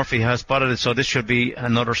 Jonathan Murphy has spotted it, so this should be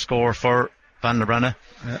another score for Ballinabranna.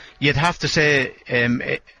 Yeah. You'd have to say,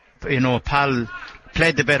 Pal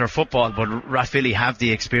played the better football, but Rathvilly have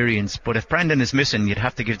the experience. But if Brendan is missing, you'd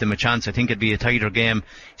have to give them a chance. I think it'd be a tighter game.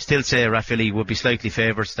 Still say Rathvilly would be slightly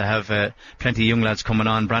favourites to have plenty of young lads coming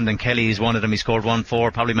on. Brandon Kelly is one of them. He scored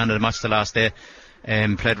 1-4, probably man of the match the last day.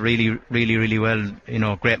 Played really, really, really well.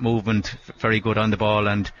 Great movement, very good on the ball,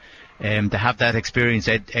 and they have that experience.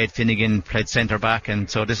 Ed Finnegan played centre back, and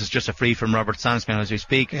so this is just a free from Robert Sansman as we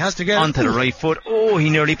speak. He has to get onto the right foot. Oh, he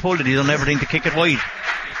nearly pulled it. He's done everything to kick it wide,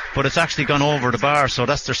 but it's actually gone over the bar, so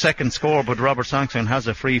that's their second score. But Robert Sansman has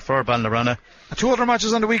a free for Ballinabranna. 2 other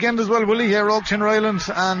matches on the weekend as well, Willie. Here, Oak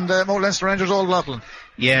Tinryland and Mount Leinster Rangers Old Loughlin.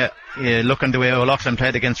 Yeah, looking the way O'Loughlin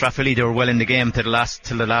played against Rathvilly, they were well in the game till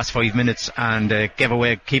the last 5 minutes, and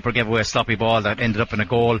keeper gave away a sloppy ball that ended up in a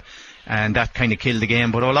goal, and that kind of killed the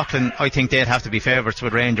game. But O'Loughlin, I think they'd have to be favourites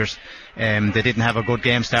with Rangers. They didn't have a good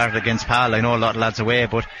game started against Pal. I know a lot of lads away,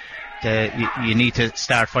 but you need to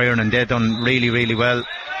start firing, and they've done really, really well.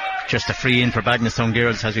 just a free in for Bagnallstown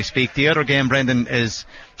Girls as we speak. The other game, Brendan, is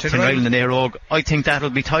Tinryland and Éire Óg. I think that'll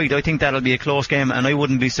be tight. I think that'll be a close game, and I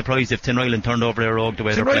wouldn't be surprised if Tinryland turned over Éire Óg the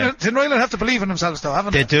way they're playing. Tinryland have to believe in themselves, though,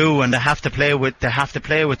 haven't they? They do, and they have to play with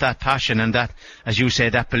that passion and that, as you say,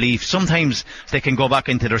 that belief. Sometimes they can go back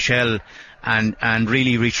into their shell and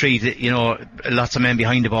really retreat, lots of men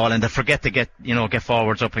behind the ball, and they forget to get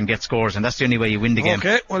forwards up and get scores, and that's the only way you win the game.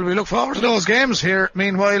 Okay, well, we look forward to those games. Here,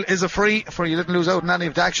 meanwhile, is a free for you didn't lose out in any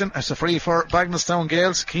of the action. It's a free for Bagnallstown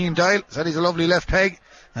Gales. Cian Doyle said he's a lovely left peg.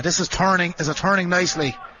 And this is turning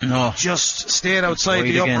nicely. No. Just stayed outside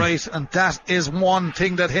the upright, and that is one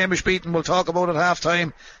thing that Hamish Beaton will talk about at half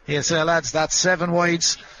time. He'll say, lads, that's 7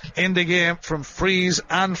 wides in the game from frees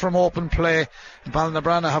and from open play.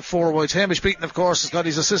 Ballinabranna have 4 wides. Hamish Beaton, of course, has got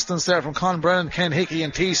his assistants there from Con Brennan, Ken Hickey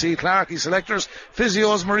and T.C. Clark, his selectors.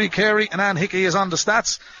 Physios, Marie Carey and Anne Hickey is on the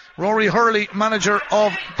stats. Rory Hurley, manager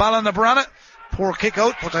of Ballinabranna. Poor kick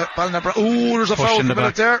out, but Ballinabranna, there's a foul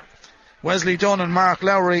committed there. Wesley Dunn and Mark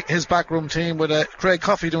Lowry, his backroom team, with Craig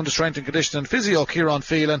Coffey doing the strength and conditioning, physio Kieran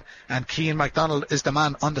Phelan, and Cian MacDonald is the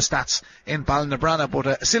man on the stats in Ballinabranna.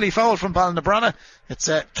 But a silly foul from Ballinabranna. It's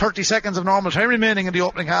 30 seconds of normal time remaining in the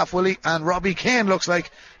opening half, Willie, and Robbie Kane looks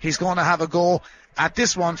like he's going to have a go at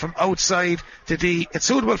this one from outside to D. It's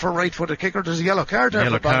suitable for right-footed kicker. There's a yellow card there.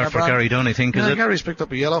 Yellow card for Gary Dunn, I think, is it? Gary's picked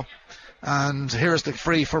up a yellow. And here's the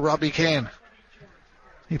free for Robbie Kane.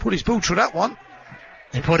 He put his boot through that one.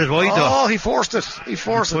 He put it wide though. Oh, he forced it.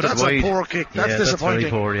 That's a poor kick. That's disappointing. That's very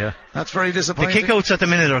poor, yeah. That's very disappointing. The kickouts at the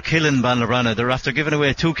minute are killing Ballinabranna. They're after giving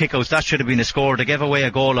away 2 kickouts. That should have been a score. They gave away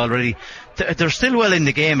a goal already. They're still well in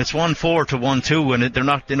the game. It's 1-4 to 1-2, and they're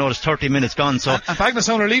not. There's 30 minutes gone. So and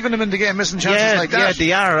Bagnallstown are leaving them in the game, missing chances like that. Yeah,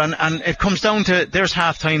 they are, and it comes down to there's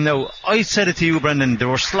half time now. I said it to you, Brendan. They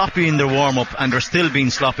were sloppy in their warm up, and they're still being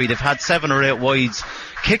sloppy. They've had 7 or 8 wides,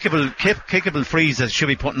 kickable frees that should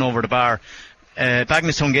be putting over the bar.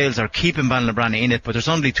 Bagnallstown Gales are keeping Ballinabranna in it, but there's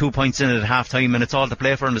only 2 points in it at half time, and it's all to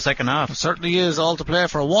play for in the second half. It certainly is all to play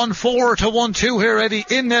for. 1-4 to 1-2 here, Eddie,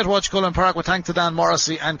 in Netwatch Cullen Park, with thanks to Dan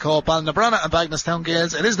Morrissey and co. Ballinabranna and Bagnallstown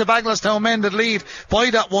Gales. It is the Bagnallstown men that lead by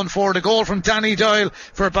that 1-4. The goal from Danny Doyle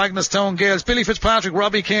for Bagnallstown Gales. Billy Fitzpatrick,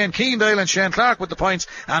 Robbie Kane, Cian Doyle and Shane Clark with the points.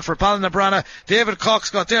 And for Ballinabranna, David Cox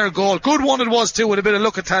got their goal. Good one it was too, with a bit of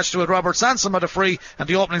luck attached to it. Robert Sansom had a free, and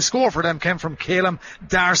the opening score for them came from Calum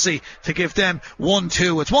Darcy to give them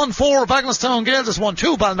 1-2. It's 1-4 Bagnallstown Gales. It's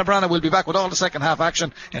 1-2 Ballinabranna. We'll be back with all the second half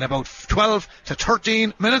action in about 12 to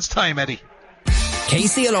 13 minutes time, Eddie.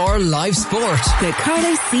 KCLR Live Sport. The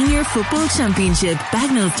Carlow Senior Football Championship.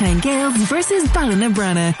 Bagnallstown Gales versus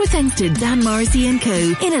Ballinabranna. With thanks to Dan Morrissey and Co.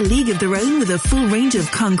 In a league of their own with a full range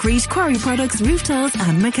of concrete, quarry products, roof tiles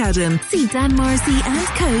and macadam. See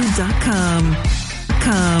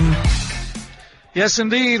danmorrisseyandco.com. Yes,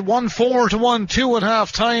 indeed. 1-4 to 1-2 at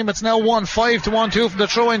half time. It's now 1-5 to 1-2 from the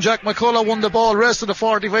throw-in. Jack McCullough won the ball. Rest of the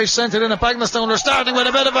 45 sent it in at Bagnallstown. They're starting with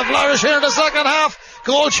a bit of a flourish here in the second half.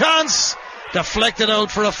 Goal chance. Deflected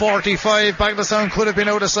out for a 45. Bagnallstown could have been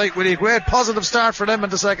out of sight with a great positive start for them in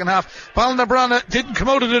the second half. Ballinabranna didn't come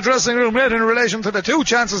out of the dressing room yet in relation to the 2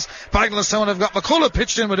 chances. Bagnallstown have got McCullough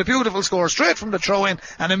pitched in with a beautiful score straight from the throw-in,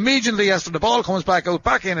 and immediately after the ball comes back out,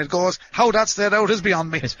 back in it goes. How that stayed out is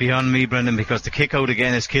beyond me. It's beyond me, Brendan, because the kick out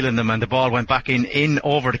again is killing them, and the ball went back in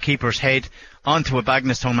over the keeper's head onto a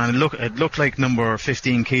Bagnallstown man. It looked like number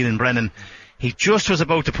 15 Keelan Brennan. He just was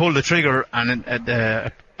about to pull the trigger, and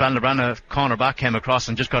Ballinabranna corner back came across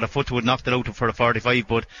and just got a foot to it, knocked it out for a 45,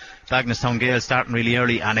 but Bagnallstown Gales starting really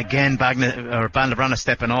early, and again Ballinabranna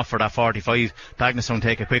stepping off for that 45. Bagnallstown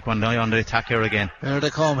take a quick one now on the attack here again. There they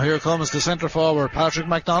come. Here comes the centre forward, Patrick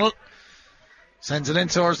MacDonald. Sends it in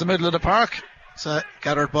towards the middle of the park. So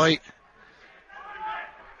gathered by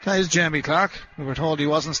is Jamie Clark. We were told he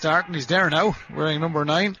wasn't starting. He's there now, wearing number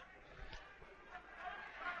 9.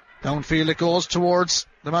 Downfield it goes towards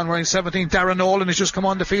the man wearing 17, Darren Nolan, has just come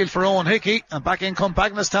on the field for Owen Hickey, and back in come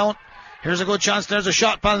Bagnallstown. Here's a good chance. There's a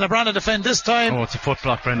shot. Ballinabranna defend this time. Oh, it's a foot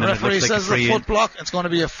block, Brendan. The referee says it's a foot block. It's going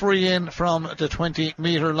to be a free in from the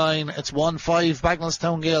 20-metre line. It's 1-5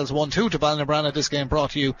 Bagnallstown Gales, 1-2 to Ballinabranna. This game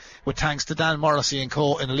brought to you with thanks to Dan Morrissey and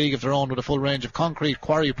Co. in a league of their own with a full range of concrete,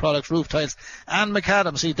 quarry products, roof tiles and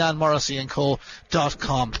macadam. See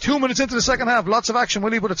danmorrisseyandco.com. 2 minutes into the second half. Lots of action,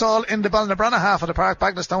 Willie, but it's all in the Ballinabranna half of the park.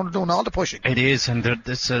 Bagnallstown are doing all the pushing. It is, and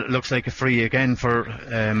this looks like a free again for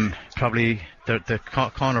probably the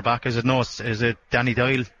corner back. Is it Danny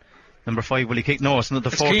Doyle, number 5? Will he kick? No, it's not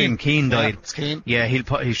the 14. Cian Doyle. Yeah, it's Cian. Yeah,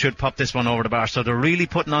 he should pop this one over the bar. So they're really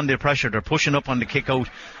putting on their pressure. They're pushing up on the kick out,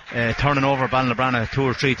 turning over Ballinabranna 2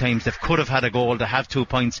 or 3 times. They could have had a goal. They have 2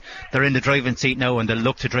 points. They're in the driving seat now, and they'll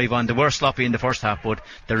look to drive on. They were sloppy in the first half, but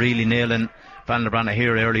they're really nailing Ballinabrana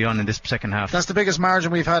here early on in this second half. That's the biggest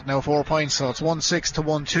margin we've had now, 4 points, so it's 1-6 to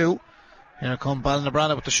 1-2. Here come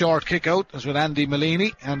Ballinabrana with the short kick out, as with Andy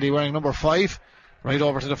Malini. Andy wearing number 5, right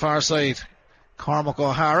over to the far side. Cormac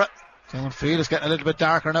O'Hara downfield. It's getting a little bit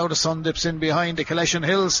darker now. The sun dips in behind the Collection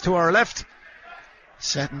Hills to our left.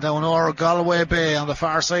 Setting down over Galway Bay on the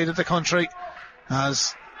far side of the country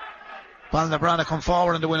as Ballinabrana come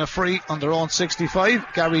forward and to win a free on their own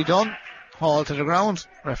 65. Gary Dunn hauled to the ground.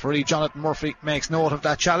 Referee Jonathan Murphy makes note of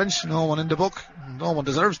that challenge. No one in the book. No one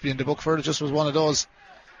deserves to be in the book for it. It just was one of those,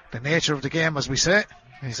 the nature of the game, as we say.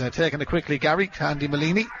 He's taking it quickly, Gary. Andy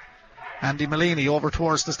Malini over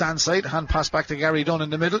towards the stand side. Hand pass back to Gary Dunn in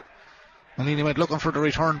the middle. Malini went looking for the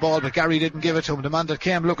return ball, but Gary didn't give it to him. The man that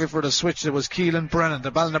came looking for the switch, it was Keelan Brennan,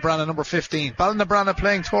 the Ballinabrana number 15. Ballinabrana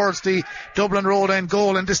playing towards the Dublin Road end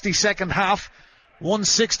goal in this the second half.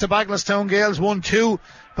 1-6 to Bagenalstown Gales, 1-2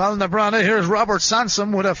 Ballinabrana. Here's Robert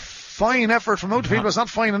Sansom with a fine effort from outfield, but it's not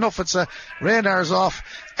fine enough. It's radars off.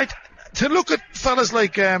 To look at fellas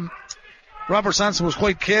like Robert Sansom was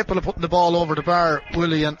quite capable of putting the ball over the bar,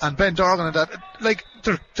 Willie, and Ben Dorgan and that. Like,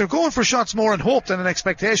 they're going for shots more in hope than in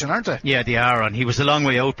expectation, aren't they? Yeah, they are, and he was a long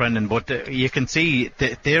way out, Brendan, but you can see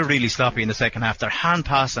that they're really sloppy in the second half. Their hand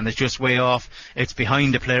passing is just way off. It's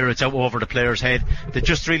behind the player, it's out over the player's head. They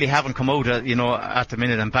just really haven't come out, at the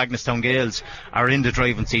minute, and Bagenalstown Gales are in the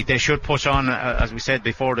driving seat. They should push on, as we said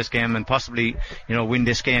before this game, and possibly, win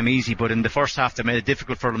this game easy, but in the first half they made it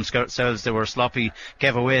difficult for themselves. They were sloppy,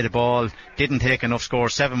 gave away the ball, didn't take enough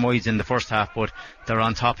scores, 7 wides in the first half, but they're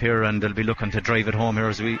on top here and they'll be looking to drive it home here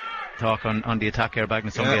as we talk on the attack here,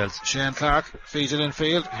 Bagenalstown Gales. Shane Clark feeds it in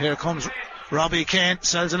field. Here comes Robbie Kane,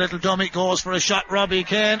 sells a little dummy, goes for a shot. Robbie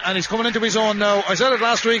Kane, and he's coming into his own now. I said it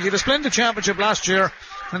last week, he had a splendid championship last year,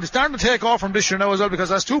 and he's starting to take off from this year now as well, because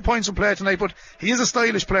that's 2 points in play tonight, but he is a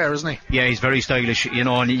stylish player, isn't he? Yeah, he's very stylish,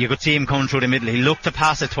 and you could see him coming through the middle. He looked to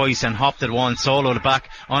pass it twice and hopped it once, soloed it back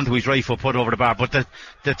onto his right foot, put over the bar, but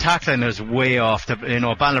the tackling is way off.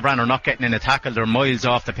 Ballinabrana are not getting in a tackle, they're miles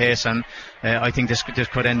off the pace, and I think this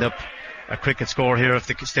could end up a cricket score here if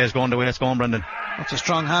it stays going the way it's going, Brendan. That's a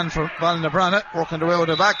strong hand for Ballinabrana, working their way with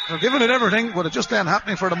the back. They're giving it everything, but it just ain't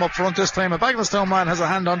happening for them up front this time. A Bagenalstown man has a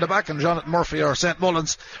hand on the back, and Jonathan Murphy, or St.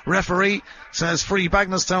 Mullins referee, says free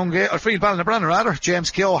Ballinabrana rather.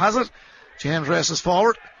 James Keogh has it. James races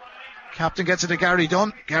forward. Captain gets it to Gary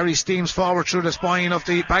Dunn. Gary steams forward through the spine of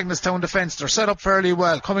the Bagenalstown defence. They're set up fairly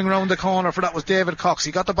well. Coming round the corner for that was David Cox.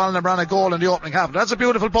 He got the Ballinabrana goal in the opening half. That's a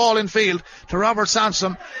beautiful ball in field to Robert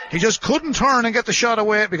Sansom. He just couldn't turn and get the shot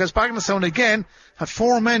away because Bagenalstown again had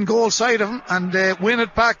 4 men goal side of him, and they win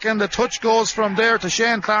it back, and the touch goes from there to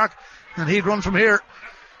Shane Clark, and he'd run from here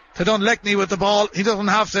to Dunleckney with the ball. He doesn't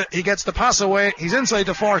have to, he gets the pass away. He's inside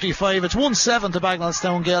the 45. It's 1-7 to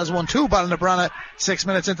Bagenalstown Gales, 1-2 Ballinabrana, 6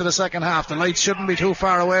 minutes into the second half. The lights shouldn't be too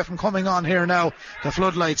far away from coming on here now. The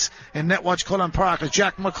floodlights in Netwatch Cullen Park.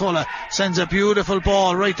 Jack McCullough sends a beautiful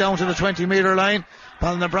ball right down to the 20-metre line.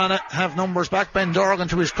 Ballinabrana have numbers back. Ben Dorgan,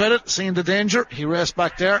 to his credit, seeing the danger, he raced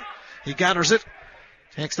back there. He gathers it.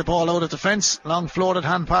 Takes the ball out of defence. Long floated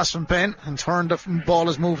hand pass from Ben, and the ball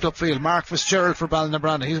is moved upfield. Mark Fitzgerald for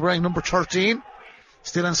Ballinabrana. He's wearing number 13.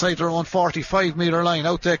 Still inside their own 45-metre line.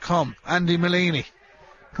 Out they come. Andy Malini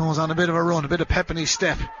goes on a bit of a run, a bit of pep in his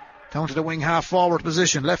step. Down to the wing half forward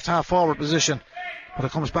position, left half forward position. But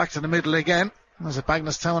it comes back to the middle again. There's a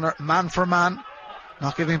Bagenalstowner man for man,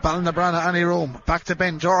 not giving Ballinabrana any room. Back to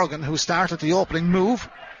Ben Dorgan, who started the opening move.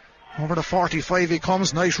 Over the 45 he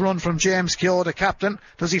comes. Nice run from James Keogh, the captain.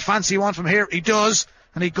 Does he fancy one from here? He does.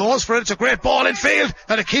 And he goes for it. It's a great ball in field.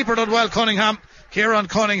 And the keeper did well, Kieran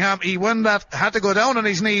Cunningham. He won that, had to go down on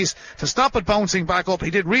his knees to stop it bouncing back up.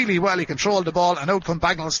 He did really well. He controlled the ball, and out come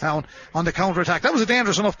Bagenalstown on the counter-attack. That was a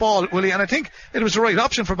dangerous enough ball, Willie, and I think it was the right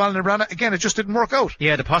option for Ballinabrana. Again, it just didn't work out.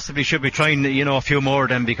 Yeah, they possibly should be trying, a few more of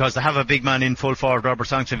them, because they have a big man in full forward, Robert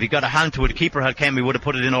Sansom. If he got a hand to it, the keeper had came, he would have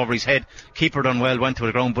put it in over his head. Keeper done well, went to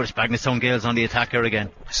the ground, but it's Bagenalstown Gales on the attack here again.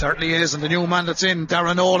 Certainly is, and the new man that's in,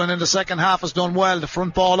 Darren Nolan, in the second half has done well. The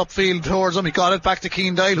front ball upfield towards him. He got it back to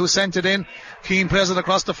Keane Dial, who sent it in. Keane plays it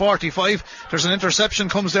across the 45. There's an interception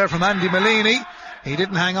comes there from Andy Malini. He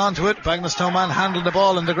didn't hang on to it. Bagenalstown man handled the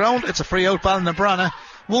ball in the ground. It's a free out Ballinabrana.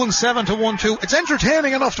 1-7 to 1-2. It's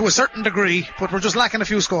entertaining enough to a certain degree, but we're just lacking a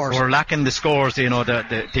few scores. We're lacking the scores, they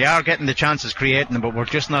are getting the chances, creating them, but we're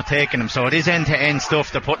just not taking them. So it is end-to-end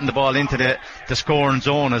stuff. They're putting the ball into the scoring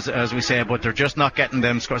zone, as we say, but they're just not getting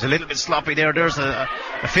them scores. A little bit sloppy there. There's a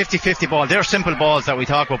 50-50 ball. They're simple balls that we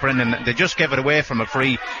talk about, Brendan. They just give it away from a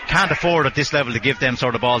free. Can't afford at this level to give them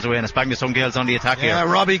sort of balls away, and it's Bagenalstown Gales on the attack here. Yeah,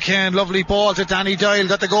 Robbie Kane, lovely ball to Danny Dial.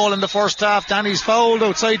 Got the goal in the first half. Danny's fouled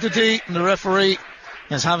outside the D, and the referee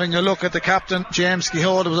is having a look at the captain, James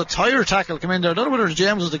Kehoe. There was a tire tackle come in there. I don't know whether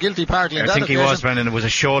James was the guilty party in that occasion. I think he was, Brendan. It was a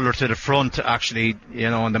shoulder to the front, actually,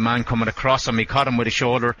 and the man coming across him, he caught him with a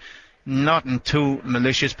shoulder. Nothing too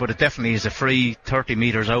malicious, but it definitely is a free 30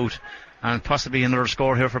 metres out. And possibly another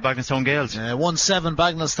score here for Bagnallstown Gales. 1-7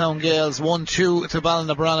 Bagnallstown Gales, 1-2 to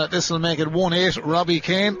Ballinabranna. This will make it 1-8. Robbie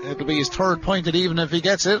Kane, it'll be his third point at even if he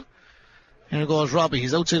gets it. Here goes Robbie,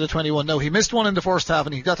 he's outside the 21 now. He missed one in the first half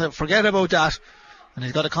and he's got to forget about that. And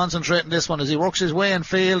he's got to concentrate on this one as he works his way in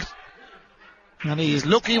field. And he's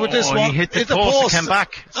lucky with this one. He hit the post. It came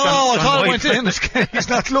back. I thought it went in. He's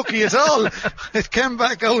not lucky at all. It came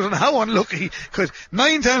back out, and how unlucky. Because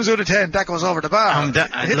 9 times out of 10, that goes over the bar.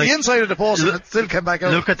 Hit the inside of the post, and it still came back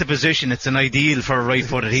out. Look at the position. It's an ideal for a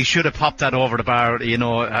right-footed. He should have popped that over the bar.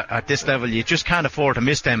 At this level, you just can't afford to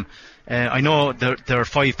miss them. I know they're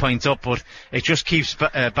 5 points up, but it just keeps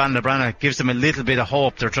Ballinabranna, gives them a little bit of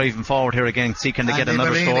hope. They're driving forward here again, see can they get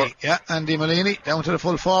another score. Yeah, Andy Malini down to the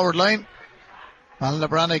full forward line.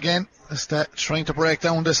 Ballinabranna again is trying to break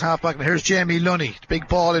down this halfback. Here's Jamie Lunny, big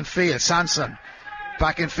ball in field. Sanson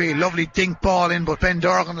back in field, lovely dink ball in, but Ben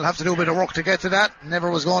Dorgan will have to do a bit of work to get to that.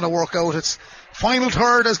 Never was going to work out. It's final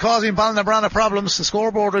third is causing Ballinabranna problems. The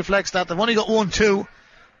scoreboard reflects that. They've only got 1-2.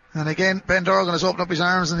 And again, Ben Dorgan has opened up his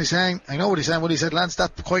arms and he's saying, I know what he's saying, he said, Lance,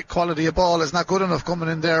 that quality of ball is not good enough coming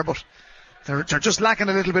in there, but they're just lacking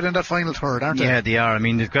a little bit in that final third, aren't they? Yeah, they are. I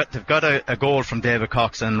mean, they've got a goal from David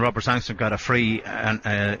Cox, and Robert Sangston got a free,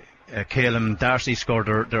 and Caleb Darcy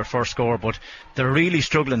scored their first score, but they're really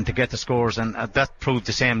struggling to get the scores, and that proved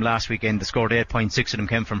the same last weekend. They scored 8.6 of them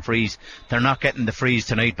came from frees. They're not getting the frees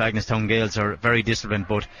tonight. Bagnallstown Gales are very disciplined,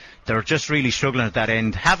 but they're just really struggling at that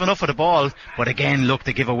end. Have enough of the ball, but again, look,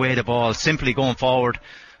 they give away the ball, simply going forward,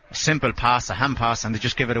 a simple pass, a hand pass, and they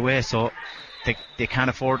just give it away, so they can't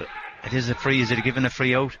afford it. It is a free. Is it giving a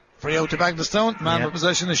free out? Free out to Bagnallstown. Man with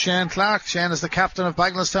possession is Shane Clark. Shane is the captain of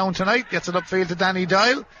Bagnallstown tonight. Gets it upfield to Danny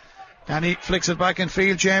Dial. Danny flicks it back in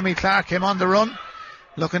field. Jamie Clark came on the run.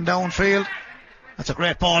 Looking downfield. That's a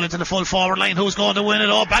great ball into the full forward line. Who's going to win it?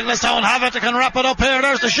 Oh, Bagnallstown have it. They can wrap it up here.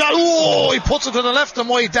 There's the shot. Oh, he puts it to the left and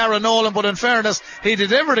wide, Darren Nolan. But in fairness, he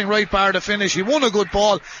did everything right bar to finish. He won a good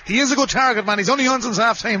ball. He is a good target man. He's only on since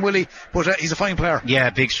half time, Willie, but he's a fine player.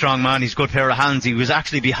 Yeah, big strong man. He's a good pair of hands. He was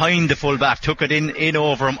actually behind the full back. Took it in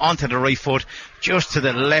over him onto the right foot. Just to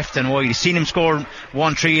the left and wide. You've seen him score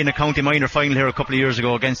 1-3 in a county minor final here a couple of years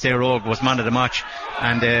ago against Éire Óg, was man of the match,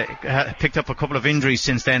 and picked up a couple of injuries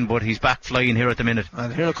since then, but he's back flying here at the minute.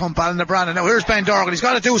 And here come Ballinabranna. Now here's Ben Dorgan. He's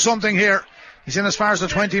got to do something here. He's in as far as the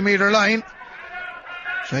 20 metre line.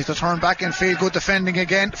 Tries to turn back in field. Good defending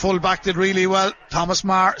again. Full back did really well. Thomas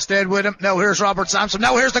Marr stayed with him. Now here's Robert Sampson.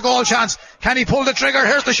 Now here's the goal chance. Can he pull the trigger?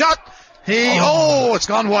 Here's the shot. It's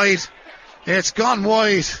gone wide. It's gone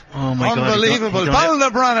wide. Oh my Unbelievable.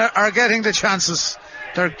 Ballinabranna are getting the chances.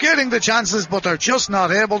 They're getting the chances, but they're just not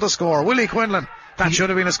able to score. Willie Quinlan, that should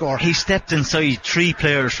have been a score. He stepped inside 3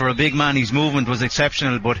 players for a big man. His movement was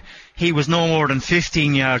exceptional, but he was no more than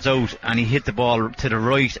 15 yards out, and he hit the ball to the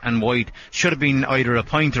right and wide. Should have been either a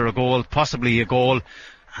point or a goal, possibly a goal.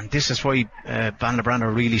 And this is why Ballinabranna are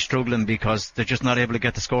really struggling, because they're just not able to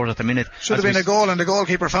get the scores at the minute. Should have been a goal, and the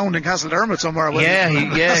goalkeeper found in Castledermot somewhere.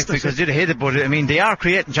 Because they'd hit it, but I mean, they are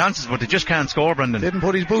creating chances, but they just can't score, Brendan. Didn't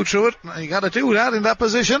put his boot through it. You got to do that in that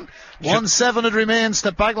position. 1-7 it remains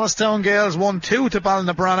to Bagnallstown Gales, 1-2 to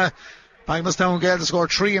Ballinabranna. Bagnallstown Gales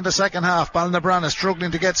scored 3 in the second half. Ballinabranna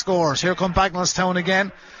struggling to get scores. Here come Bagnallstown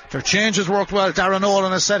again. Their changes worked well. Darren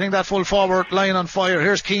Nolan is setting that full forward line on fire.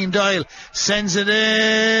 Here's Keane Dial. Sends it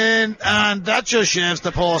in. And that just shaves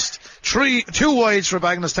the post. 2 wides for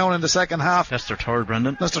Bagnallstown in the second half. That's their third,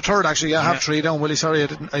 Brendan. That's their third, actually. I have 3 down, Willie. Sorry,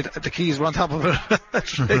 the keys were on top of it.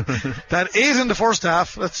 That 8 in the first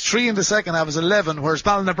half. That's 3 in the second half is 11. Whereas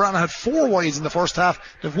Ballinabranna had 4 wides in the first half.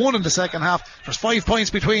 They've 1 in the second half. There's 5 points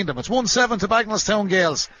between them. It's 1-7 to Bagnallstown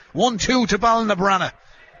Gales. 1-2 to Ballinabranna.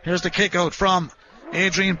 Here's the kick out from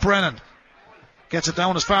Adrian Brennan. Gets it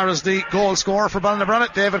down as far as the goal scorer for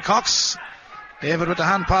Ballinabranna, David Cox. David with the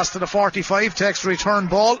hand pass to the 45, takes the return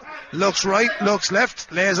ball, looks right, looks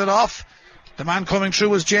left, lays it off. The man coming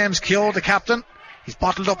through is James Kehoe, the captain. He's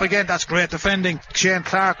bottled up again. That's great defending. Shane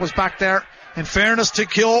Clark was back there. In fairness to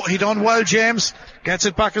Kehoe, he done well, James. Gets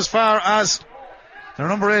it back as far as their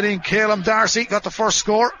number 18, Caleb Darcy, got the first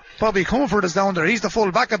score. Bobby Comfort is down there. He's the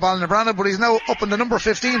full back of Ballinabranna, but he's now up in the number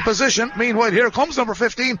 15 position. Meanwhile, here comes number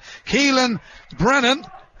 15, Keelan Brennan.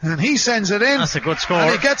 And he sends it in. That's a good score.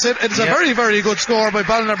 And he gets it. It's a very, very good score by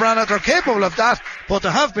Ballinabrana. They're capable of that, but they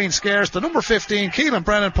have been scarce. The number 15, Keelan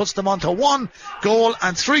Brennan, puts them onto 1 goal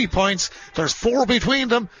and 3 points. There's 4 between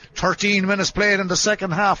them. 13 minutes played in the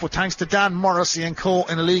second half, with thanks to Dan Morrissey and Co.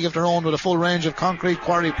 in a league of their own with a full range of concrete,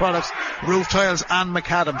 quarry products, roof tiles and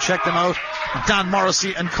macadam. Check them out at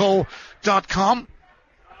danmorrisseyandco.com.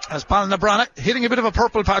 As Ballinabrana hitting a bit of a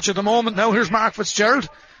purple patch at the moment. Now here's Mark Fitzgerald.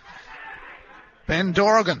 Ben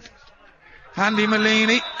Dorgan, Andy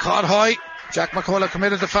Malini caught high. Jack McCullough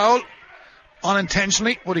committed the foul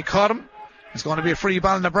unintentionally, but he caught him. It's going to be a free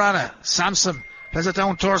Ballinabrana. Sampson plays it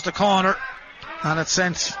down towards the corner, and it's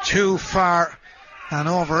sent too far and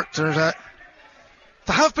over. They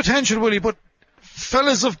have potential, Willie, but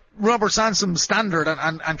fellas of Robert Sansom's standard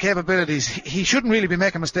and capabilities, he shouldn't really be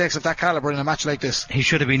making mistakes of that calibre in a match like this. He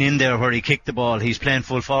should have been in there where he kicked the ball. He's playing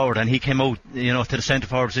full forward, and he came out, to the centre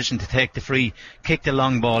forward position to take the free, kicked the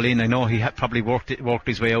long ball in. I know he had probably worked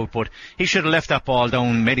his way out, but he should have left that ball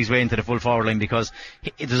down, made his way into the full forward line, because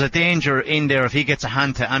there's a danger in there if he gets a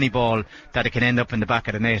hand to any ball that it can end up in the back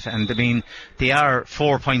of the net. And I mean, they are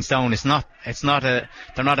 4 points down. They're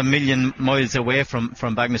not a million miles away from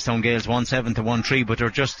Bagnallstown Gales, 1-7 to 1-3, but they're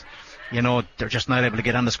just not able to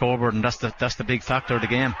get on the scoreboard, and that's the big factor of the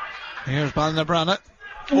game. Here's Ballinabrana.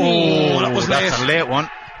 That was late. That's a late one.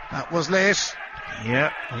 That was late.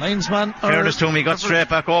 Yeah. The linesman. Fairness to him, he got straight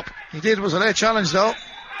back up. He did. It was a late challenge, though.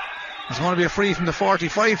 There's going to be a free from the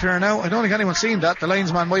 45 here now. I don't think anyone's seen that. The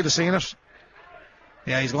linesman might have seen it.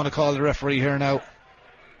 Yeah, he's going to call the referee here now.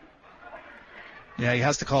 Yeah, he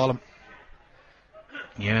has to call him.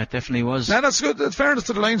 Yeah, it definitely was. No, that's good. In fairness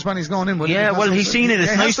to the linesman, he's going in with it. Yeah, well, he's seen it.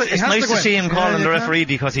 It's nice to see him calling the referee,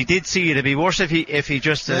 because he did see it. It'd be worse if he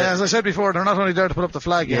just. As I said before, they're not only there to put up the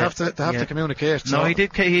flag. You have to communicate. No, he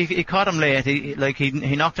did. He caught him late.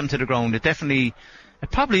 He knocked him to the ground. It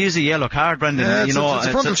probably is a yellow card, Brendan. It's a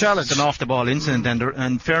frontal challenge. It's an off the ball incident,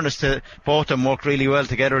 and fairness to both of them, worked really well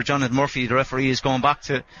together. Jonathan Murphy, the referee, is going back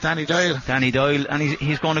to Danny Doyle, and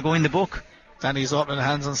he's going to go in the book. Danny's opening the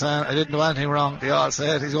hands and saying, I didn't do anything wrong. They all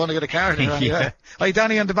said he's going to get a card. Like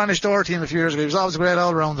Danny on the Banished Door team a few years ago. He was always a great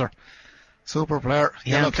all-rounder. Super player.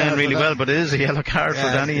 Yeah, playing really well, but it is a yellow card for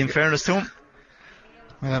Danny, in fairness to him.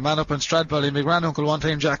 A man up in Stradbally, my granduncle one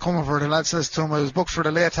time, Jack Comerford, the lad says to him, I was booked for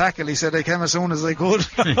the late tackle. He said I came as soon as I could.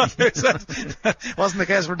 Wasn't the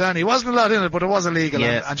case for Danny. Wasn't a lot in it, but it was illegal.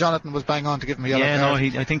 Yeah. And Jonathan was bang on to give him a yellow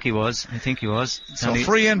card. I think he was. So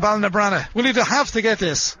free in Ballinabrana. Will he have to get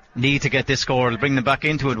this? Need to get this score. It'll bring them back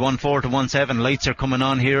into it. 1-4 to 1-7. Lights are coming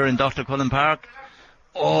on here in Dr. Cullen Park.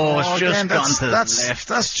 It's just again, gone to the left.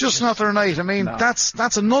 That's just not their night. I mean,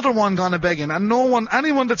 that's another one gone a begging. And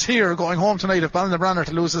anyone that's here going home tonight, if Ballinabrana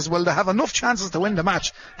to lose this, will they have enough chances to win the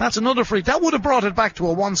match? That's another free. That would have brought it back to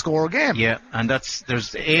a one-score game. Yeah, and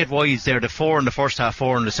there's 8 wides there. The 4 in the first half,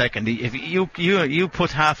 4 in the second. If you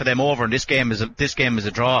put half of them over, and this game is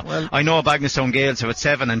a draw. Well, I know Bagnallstown Gales have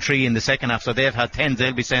 7-3 in the second half, so they've had 10.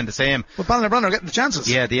 They'll be saying the same. But Ballinabrana are getting the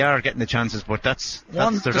chances. Yeah, they are getting the chances, but that's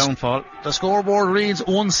their downfall. The scoreboard reads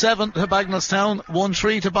 1-7 to Bagnallstown,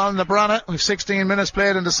 1-3 to Ballinabrana. We've 16 minutes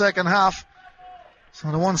played in the second half.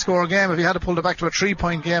 So the one-score game, if you had to pull it back to a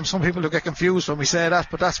 3-point game, some people will get confused when we say that,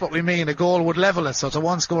 but that's what we mean. A goal would level it, so it's a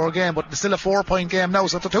one-score game, but it's still a 4-point game now,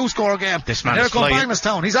 so it's a 2-score game. This man Here is comes flying.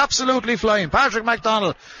 Bagnallstown. He's absolutely flying. Patrick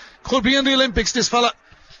MacDonald could be in the Olympics, this fella.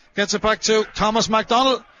 Gets it back to Thomas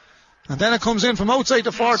MacDonald. And then it comes in from outside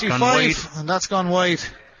the 45, and that's gone wide.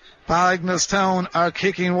 Bagnallstown are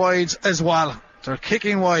kicking wides as well. They're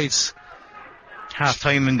kicking wides. Half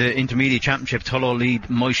time in the intermediate championship, Tullow lead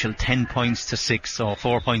Moyshell 10 points to 6, so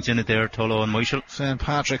 4 points in it there, Tullow and Moyshell. St.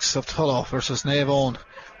 Patrick's of Tullow versus Naveown.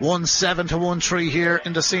 1-7 to 1-3 here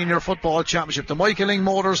in the Senior Football Championship. The Michaeling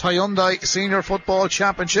Motors Hyundai Senior Football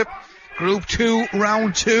Championship, Group 2,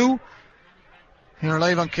 Round 2. Here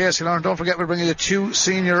live on KCLR, and don't forget we're bringing you 2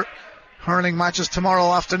 senior hurling matches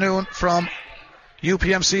tomorrow afternoon from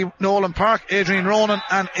UPMC Nolan Park. Adrian Ronan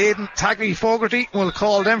and Aidan Taggy Fogarty will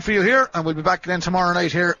call them for you here, and we'll be back then tomorrow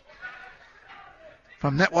night here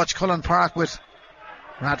from Netwatch Cullen Park with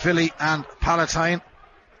Rathvilly and Palatine,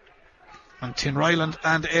 and Tinryland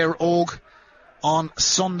and Éire Óg on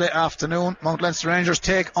Sunday afternoon. Mount Leinster Rangers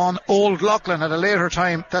take on Old Loughlin at a later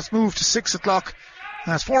time. That's moved to 6 o'clock.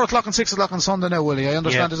 It's 4 o'clock and 6 o'clock on Sunday now, Willie. I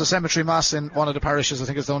understand there's a cemetery mass in one of the parishes. I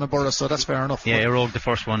think it's down in Burris, so that's fair enough. Yeah, Éire Óg, the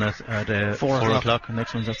first one at 4 o'clock. The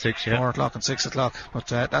next one's at 6, 4 o'clock and 6 o'clock. But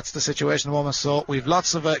that's the situation at the moment. So we've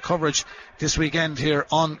lots of coverage this weekend here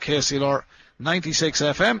on KCLR 96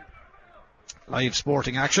 FM. Live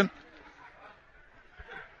sporting action.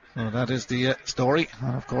 So that is the story.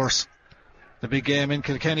 And of course, the big game in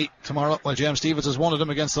Kilkenny tomorrow. Well, James Stevens is one of them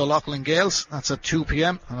against the Loughlin Gales. That's at 2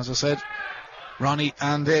 p.m. And as I said, Ronnie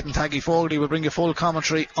and Aidan Taggy Fogarty will bring you full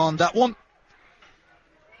commentary on that one.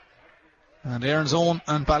 And Aaron's Own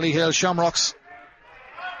and Ballyhale Shamrocks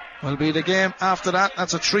will be the game after that.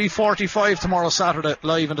 That's at 3:45 tomorrow Saturday,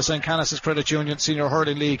 live in the St. Canice's Credit Union Senior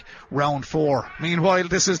Hurling League Round 4. Meanwhile,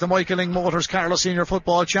 this is the Michael Lyng Motors Carlow Senior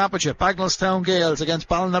Football Championship. Bagnallstown Gales against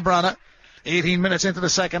Ballinabrana. 18 minutes into the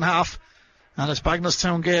second half, and it's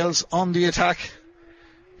Bagnallstown Gales on the attack.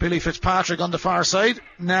 Billy Fitzpatrick on the far side.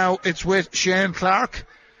 Now it's with Shane Clark.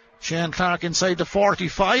 Shane Clark inside the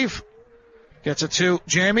 45. Gets it to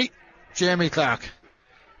Jamie Clark.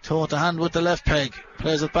 Toe to hand with the left peg.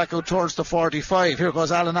 Plays it back out towards the 45. Here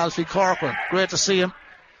goes Alan Alfie Corcoran. Great to see him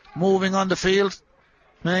moving on the field.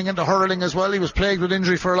 Playing into hurling as well. He was plagued with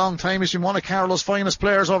injury for a long time. He's been one of Carlow's finest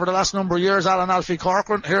players over the last number of years, Alan Alfie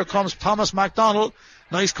Corcoran. Here comes Thomas MacDonald.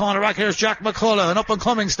 Nice corner back. Here's Jack McCullough, an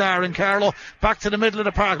up-and-coming star in Carlow. Back to the middle of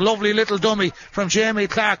the park. Lovely little dummy from Jamie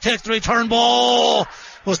Clark. Takes the return ball.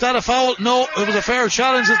 Was that a foul? No, it was a fair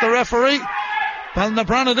challenge as the referee.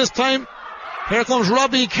 Ballinabrana this time. Here comes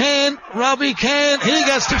Robbie Kane. He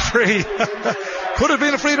gets the free. Could have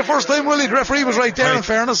been a free the first time, Willie. The referee was right there, in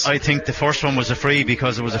fairness. I think the first one was a free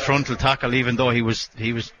because it was a frontal tackle, even though he was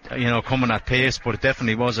coming at pace, but it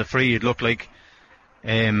definitely was a free. It looked like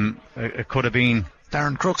it could have been.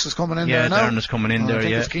 Darren Crooks is coming in there now. Yeah, Darren is coming in there, I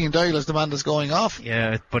think it's Keane Doyle is the man that's going off.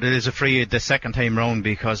 Yeah, but it is a free the second time round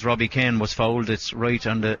because Robbie Kane was fouled. It's right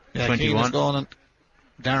on the 21. Keane is gone and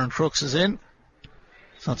Darren Crooks is in.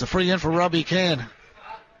 So it's a free in for Robbie Kane.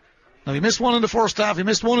 Now, he missed one in the first half. He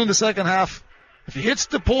missed one in the second half. If he hits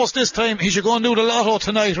the post this time, he should go and do the lotto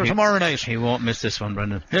tonight or tomorrow night. He won't miss this one,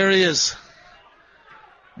 Brendan. Here he is.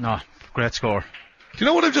 No, great score. Do you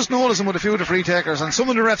know what I've just noticed with a few of the free takers? And some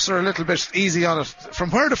of the refs are a little bit easy on it.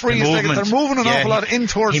 From where the free is taken, they're moving an awful lot in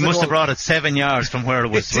towards the goal. He must have brought it 7 yards from where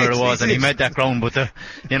it was, and he made that ground. But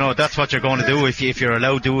that's what you're going to do if you're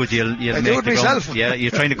allowed to do it. You'll make do it the myself. ground. Yeah,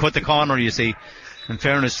 you're trying to cut the corner. You see. In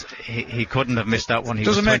fairness, he couldn't have missed that one. He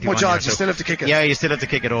doesn't make much odds. You still have to kick it. Yeah, you still have to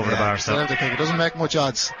kick it over the bar. Still have to kick it. Doesn't make much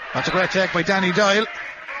odds. That's a great take by Danny Doyle.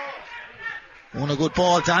 Won a good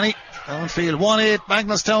ball, Danny. Downfield 1-8.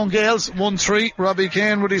 Bagnallstown Gales 1-3. Robbie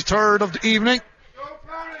Kane with his third of the evening.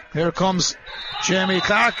 Here comes Jamie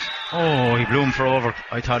Clark. Oh, he blew him for over.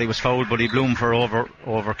 I thought he was fouled, but he blew him for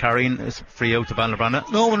over carrying. It's free out to Ballinabrana.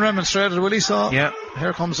 No one remonstrated, will he? So yeah.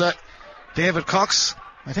 Here comes David Cox.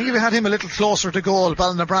 I think if you had him a little closer to goal,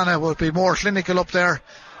 Ballinabrana would be more clinical up there.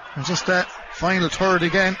 And just that final third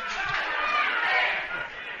again.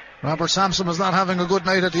 Robert Sampson was not having a good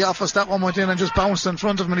night at the office. That one went in and just bounced in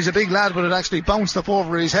front of him, and he's a big lad, but it actually bounced up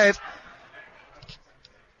over his head.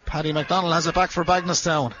 Paddy McDonald has it back for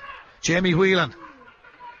Bagnallstown. Jamie Whelan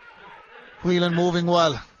moving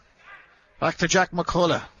well. Back to Jack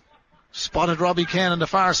McCullough. Spotted Robbie Kane on the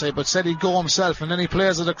far side, but said he'd go himself, and then he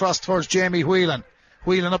plays it across towards Jamie Whelan.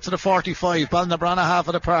 Whelan up to the 45. Ballinabrana half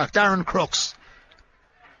of the park. Darren Crooks.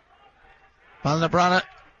 Ballinabrana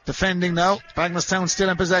defending now. Bagnallstown still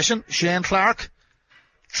in possession. Shane Clark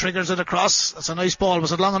triggers it across. That's a nice ball.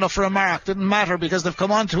 Was it long enough for a mark? Didn't matter because they've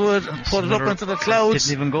come onto it and put it up into the clouds.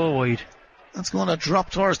 Didn't even go wide. That's going to drop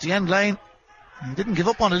towards the end line. He didn't give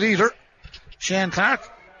up on it either. Shane Clark.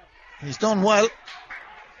 He's done well.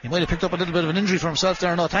 He might have picked up a little bit of an injury for himself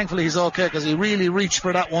there. No, thankfully he's okay because he really reached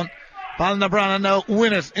for that one. Ballinabrana now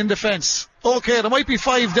win it in defence. Okay, there might be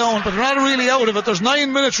 5 down, but they're not really out of it. There's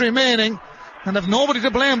 9 minutes remaining, and they've nobody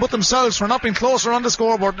to blame but themselves for not being closer on the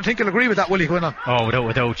scoreboard. I think you'll agree with that, Willie Quinlan. Oh,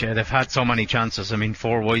 without yeah. They've had so many chances. I mean,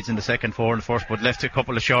 4 wides in the second, 4 in the first, but left a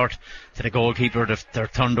couple of short to the goalkeeper. They're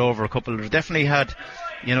turned over a couple. They've definitely had,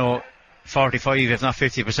 45, if not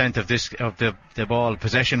 50% of the ball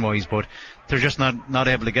possession wise, but they're just not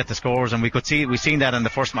able to get the scores. And we've seen that in the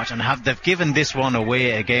first match, and they've given this one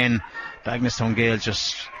away again. Bagnallstown Gales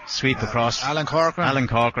just sweep across. Alan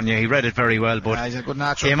Corcoran, yeah, he read it very well, but he's a good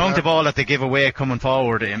natural the amount player. of ball that they give away coming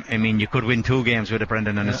forward, I mean, you could win 2 games with it,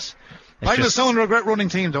 Brendan, and it's Bagnallstown are a great running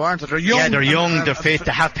team though, aren't they? They're young. Yeah, they're young, they're fit,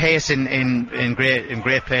 they have pace in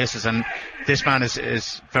great places, and this man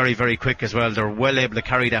is very, very quick as well. They're well able to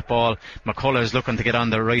carry that ball. McCullough is looking to get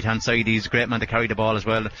on the right hand side. He's a great man to carry the ball as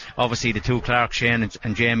well. Obviously the 2 Clark, Shane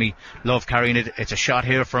and Jamie, love carrying it. It's a shot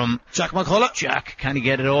here from Jack McCullough. Jack, can he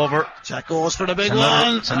get it over? Jack goes for the big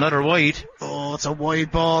one. It's another wide. Oh, it's a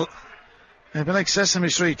wide ball. It'd be like Sesame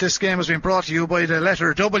Street. This game has been brought to you by the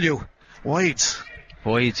letter W. Wides.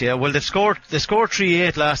 Wides, yeah. Well, they scored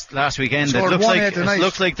 3-8 last weekend. It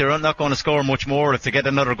looks like they're not going to score much more if they get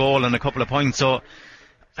another goal and a couple of points. So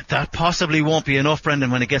that possibly won't be enough, Brendan,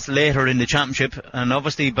 when it gets later in the championship. And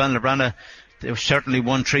obviously Ballinabrana, certainly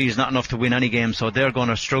 1-3 is not enough to win any game, so they're going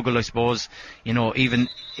to struggle, I suppose. You know, even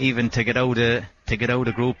to get out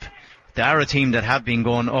of group. They are a team that have been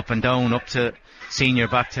going up and down, up to senior,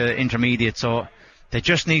 back to intermediate, so they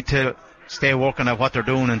just need to stay working at what they're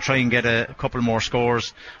doing and try and get a couple more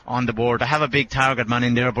scores on the board. They have a big target man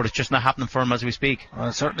in there, but it's just not happening for them as we speak.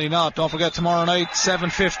 Well, certainly not. Don't forget, tomorrow night,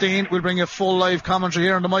 7:15, we'll bring you full live commentary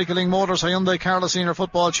here on the Michael Lyng Motors Hyundai Carlow Senior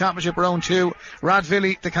Football Championship Round 2.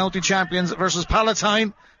 Rathvilly, the county champions, versus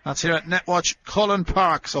Palatine. That's here at Netwatch Cullen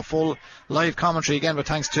Park. So full live commentary again, with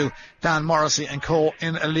thanks to Dan Morrissey and co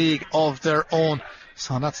in a league of their own.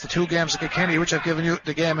 So that's the two games at Kilkenny, which I've given you,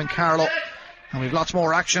 the game in Carlow. And we've lots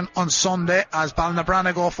more action on Sunday as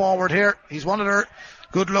Ballinabranna go forward here. He's one of their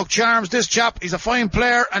good luck charms, this chap. He's a fine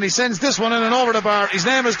player, and he sends this one in and over the bar. His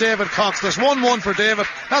name is David Cox. There's 1-1 for David.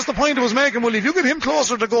 That's the point I was making, Willie. If you get him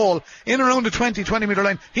closer to goal, in around the 20 metre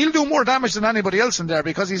line, he'll do more damage than anybody else in there,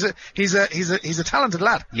 because he's a talented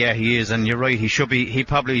lad. Yeah, he is, and you're right. He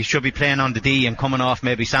probably should be playing on the D and coming off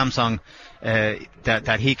maybe Samsung.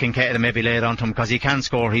 That he can get and maybe lay it onto him, because he can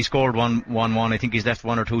score. He scored 1-1. I think he's left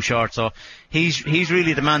one or two short, so he's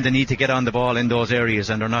really the man they need to get on the ball in those areas,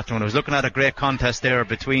 and they're not doing it. I was looking at a great contest there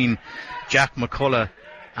between Jack McCullough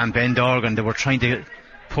and Ben Dorgan. They were trying to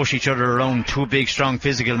push each other around, two big strong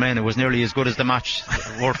physical men. It was nearly as good as the match.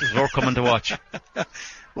 worth coming to watch.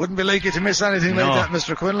 Wouldn't be likely to miss anything like that,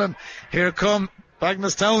 Mr. Quinlan. Here come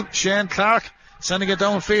Bagenalstown, Shane Clark sending it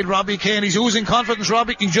downfield. Robbie Kane, he's oozing confidence.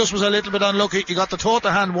 Robbie, he just was a little bit unlucky. He got the toe to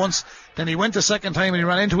hand once, then he went the second time and he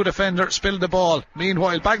ran into a defender, spilled the ball.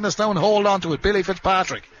 Meanwhile, Bagenalstown hold on to it. Billy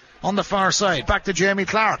Fitzpatrick on the far side, back to Jamie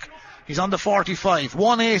Clark. He's on the 45.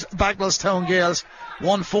 1-8 Bagenalstown Gales,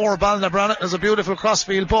 1-4 Ballinabranna. There's a beautiful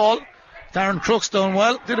crossfield ball. Darren Crooks done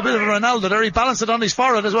well, did a bit of a Ronaldo there. He balanced it on his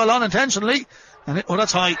forehead as well, unintentionally, and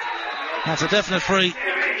that's high. That's a definite free.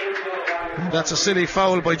 And that's a silly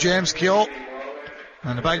foul by James Keogh.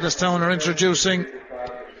 And the Bagenalstown are introducing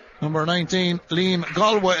number 19, Liam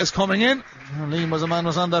Galway is coming in. And Liam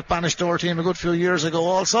was on that Bannister team a good few years ago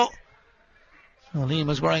also. Well, Liam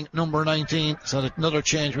is wearing number 19, so another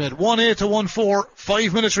change made. 1-8 to 1-4,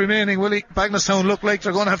 5 minutes remaining, Willie. Bagenalstown look like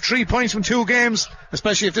they're going to have 3 points from 2 games,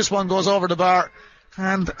 especially if this one goes over the bar.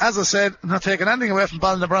 And as I said, I'm not taking anything away from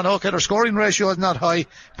Ballinabranna. Okay, their scoring ratio is not high,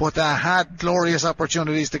 but they had glorious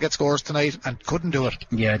opportunities to get scores tonight and couldn't do it.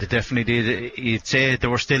 Yeah, they definitely did. You'd say they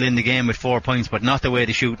were still in the game with 4 points, but not the way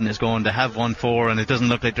the shooting is going. They have 1-4, and it doesn't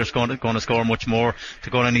look like they're going to score much more to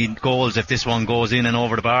go any goals if this one goes in and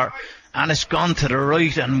over the bar. And it's gone to the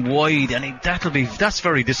right and wide, and that's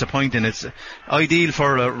very disappointing. It's ideal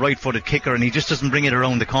for a right-footed kicker, and he just doesn't bring it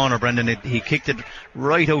around the corner, Brendan. He kicked it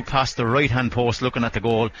right out past the right-hand post looking at the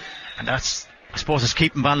goal, and that's, I suppose, it's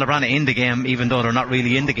keeping Ballinabranna in the game, even though they're not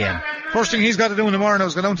really in the game. First thing he's got to do in the morning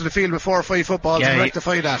is go down to the field with 4 or 5 footballs and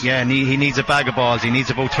rectify that. Yeah, and he needs a bag of balls. He needs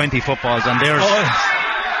about 20 footballs, and there's...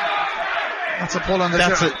 That's a pull on the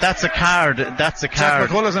That's a card. Jack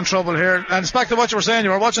McCullough's in trouble here. And it's back to what you were saying.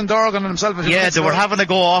 You were watching Dorgan and himself. Yeah, they were having to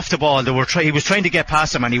go off the ball. He was trying to get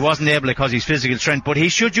past him, and he wasn't able because of his physical strength. But he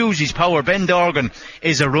should use his power. Ben Dorgan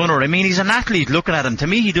is a runner. I mean, he's an athlete. Looking at him, to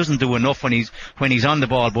me, he doesn't do enough when he's on the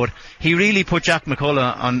ball. But he really put Jack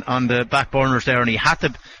McCullough on the back burners there, and he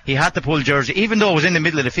had to pull Jersey. Even though it was in the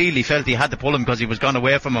middle of the field, he felt he had to pull him because he was gone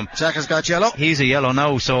away from him. Jack has got yellow. He's a yellow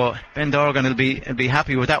now, so Ben Dorgan will be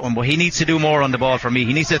happy with that one. But he needs to do more on the ball for me.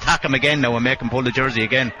 He needs to attack him again now and make him pull the jersey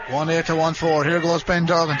again. 1-8 to 1-4. Here goes Ben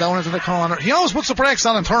Dorgan down into the corner. He always puts the brakes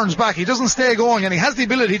on and turns back. He doesn't stay going, and he has the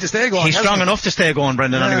ability to stay going. He's strong enough to stay going,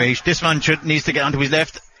 Brendan, anyway. This man needs to get onto his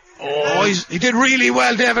left. He did really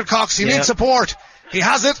well, David Cox. He needs support. He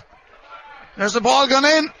has it. There's the ball gone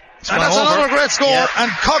in. And that's another great score,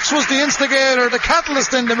 and Cox was the instigator, the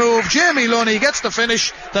catalyst in the move. Jamie Lunny gets the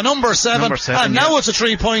finish, the number 7, and now it's a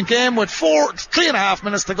 3-point game with 3.5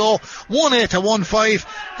 minutes to go. 1-8 to 1-5.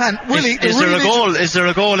 And Willie, is there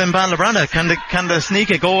a goal in Ballinabranna? Can they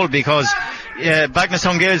sneak a goal? Because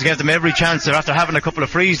Bagenalstown Gales gave them every chance. They're after having a couple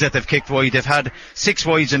of frees that they've kicked wide. They've had 6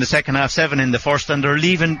 wides in the second half, 7 in the first, and they're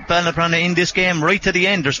leaving Ballinabranna in this game right to the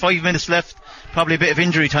end. There's 5 minutes left. Probably a bit of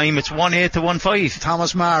injury time. It's 1-8 to 1-5.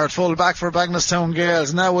 Thomas Marr at full back for Bagenalstown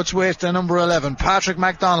Gales. Now it's with the number 11, Patrick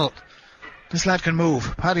MacDonald. This lad can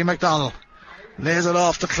move. Paddy MacDonald lays it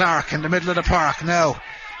off to Clark in the middle of the park. Now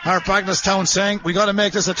our Bagenalstown saying we got to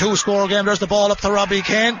make this a 2-score game. There's the ball up to Robbie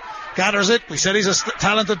Kane. Gathers it. We said he's a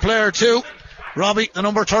talented player too. Robbie, the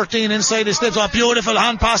number 13, inside his slips. Beautiful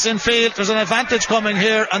hand pass in field. There's an advantage coming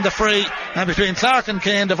here, and the free. And between Clark and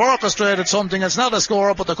Kane, they've orchestrated something. It's not a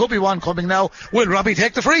score, but there could be one coming now. Will Robbie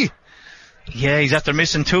take the free? Yeah, he's after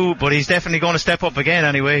missing 2, but he's definitely going to step up again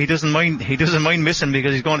anyway. He doesn't mind missing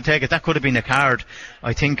because he's going to take it. That could have been a card.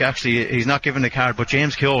 I think actually he's not given the card, but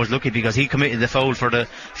James Keogh was lucky because he committed the foul for the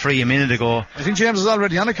free a minute ago. I think James is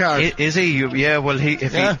already on a card. Is he? Yeah, well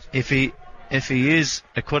if he is,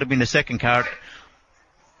 it could have been the second card.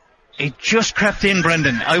 It just crept in,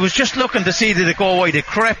 Brendan. I was just looking to see did it go wide. It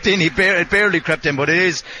crept in. It barely crept in, but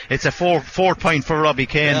it's a 4 point for Robbie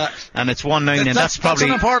Kane, and it's 1-9, and that's probably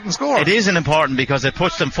an important score. It is an important because it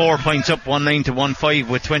puts them 4 points up, 1-9 to 1-5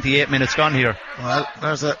 with 28 minutes gone here. Well,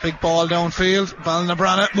 there's a big ball downfield.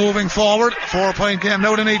 Ballinabrana moving forward. 4 point game.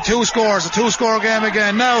 Now they need 2 scores. A 2-score game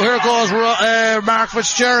again. Now here goes Mark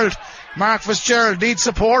Fitzgerald. Mark Fitzgerald needs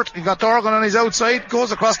support. He got Dorgan on his outside,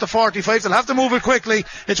 goes across the 45. They'll have to move it quickly.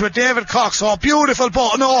 It's with David Cox. Oh, beautiful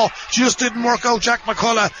ball. No, just didn't work out. Jack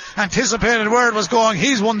McCullough anticipated where it was going.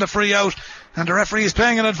 He's won the free out. And the referee is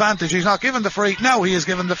playing an advantage. He's not given the free. Now he is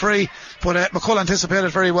given the free. But McCullough anticipated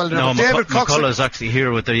very well there. No, David Cox. McCullough's actually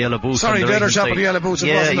here with the yellow boots. Sorry, the other shot with the yellow boots.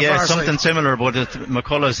 Yeah, something similar, but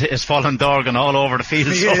McCullough's is fallen Dorgan all over the field.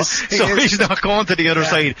 He's not going to the other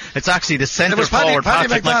side. It's actually the centre forward,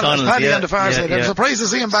 Patrick McDonald. Paddy on the far side. I'm surprised to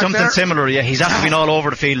see him back something there. Something similar, yeah. He's actually been all over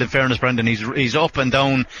the field, in fairness, Brendan. He's up and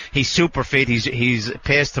down. He's super fit. He's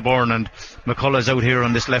pace to burn, and McCullough's out here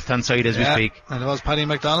on this left-hand side as we speak. And it was Paddy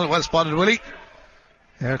McDonald. Well spotted, Willie.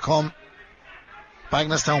 Here come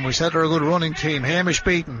Bagenalstown. We said they're a good running team. Hamish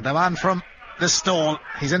Beaton, the man from the Stone.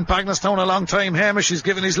 He's in Bagenalstown a long time. Hamish, he's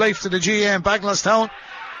given his life to the GA in Bagenalstown.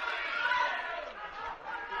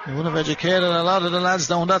 He would have educated a lot of the lads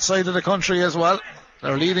down that side of the country as well.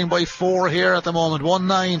 They're leading by 4 here at the moment.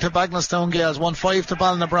 1-9 to Bagenalstown Gales, 1-5 to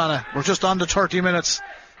Ballinabrana. We're just under 30 minutes.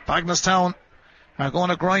 Bagenalstown are going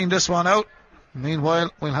to grind this one out.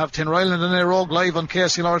 Meanwhile, we'll have Tinryland and Éireog live on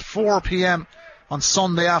KCLR at 4 p.m. on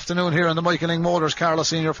Sunday afternoon here in the Michael Lyng Motors Carlow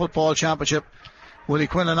Senior Football Championship. Willie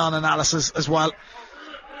Quinlan on analysis as well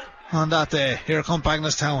on that day. Here come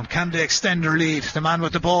Bagenalstown. Can they extend their lead? The man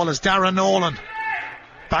with the ball is Darren Nolan.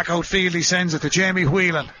 Back outfield, he sends it to Jamie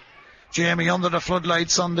Whelan. Jamie under the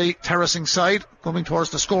floodlights on the terracing side, coming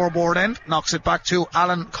towards the scoreboard end. Knocks it back to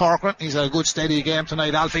Alan Corcoran. He's had a good steady game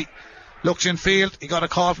tonight, Alfie. Looks in field. He got a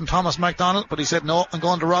call from Thomas MacDonald, but he said no, I'm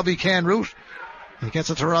going to Robbie Kane route. He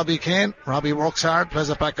gets it to Robbie Kane. Robbie works hard, plays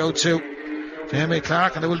it back out to Jamie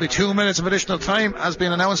Clark, and there will be 2 minutes of additional time, as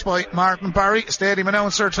being announced by Martin Barry, stadium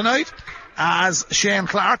announcer tonight, as Shane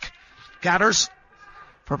Clark gathers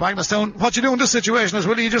for Bagenalstown. What you do in this situation is,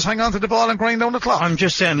 will you just hang on to the ball and grind down the clock? I'm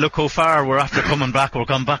just saying, look how far we're after coming back. We're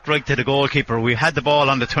gone back right to the goalkeeper. We had the ball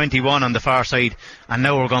on the 21 on the far side, and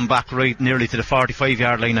now we're gone back right nearly to the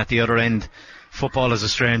 45-yard line at the other end. Football is a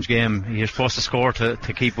strange game. You're supposed to score to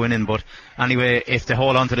keep winning, but anyway, if they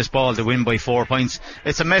hold on to this ball, they win by 4 points.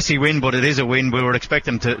 It's a messy win, but it is a win. We were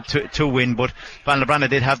expecting to win, but Ballinabrana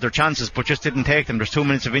did have their chances, but just didn't take them. There's 2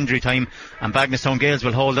 minutes of injury time, and Bagenalstown Gales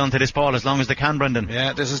will hold on to this ball as long as they can, Brendan.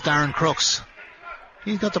 Yeah, this is Darren Crooks.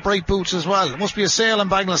 He's got the bright boots as well. It must be a sale in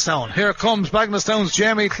Bagenalstown. Here comes Bagenalstown's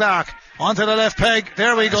Jamie Clark. Onto the left peg.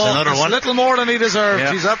 There we go. That's a little more than he deserved.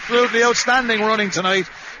 Yeah. He's absolutely outstanding running tonight.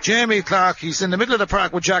 Jamie Clark, he's in the middle of the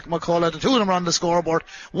park with Jack McCullough. The two of them are on the scoreboard.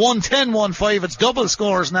 1-10, 1-5. It's double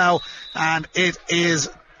scores now. And it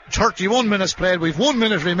is 31 minutes played. We've 1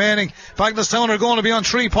 minute remaining. Bagenalstown are going to be on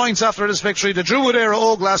 3 points after this victory. They drew with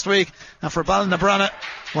Éireog last week. And for Ballinabrana,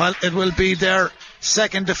 well, it will be their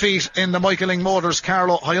second defeat in the Michael Lyng Motors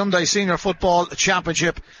Carlow Hyundai Senior Football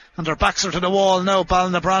Championship. And their backs are to the wall now,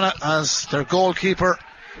 Ballinabrana, as their goalkeeper,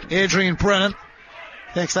 Adrian Brennan,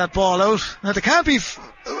 takes that ball out. Now, they can't be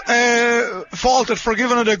faulted for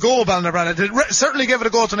giving it a go, Ballinabrana. They certainly gave it a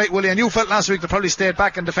go tonight, Willie, and you felt last week they probably stayed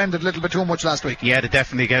back and defended a little bit too much last week. Yeah, they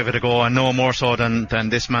definitely gave it a go, and no more so than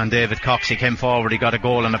this man, David Cox. He came forward, he got a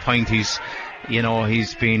goal and a point. He's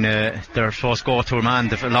been, they're supposed to go to a man,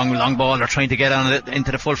 the long ball, they're trying to get on it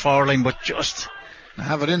into the full forward line, but just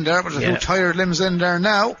have it in there, but there's a few tired limbs in there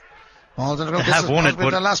now. Well, they have won it,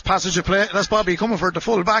 but the last passage of play. That's Bobby Comerford, the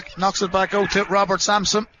full back, knocks it back out to Robert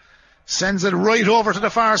Sampson, sends it right over to the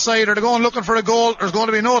far side. They're going looking for a goal. There's going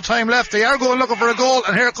to be no time left. They are going looking for a goal,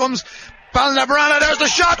 and here comes Ballinabrana. There's the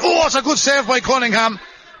shot. Oh, it's a good save by Cunningham.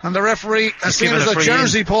 And the referee has seen it as a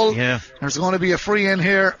jersey pull. Yeah. There's going to be a free in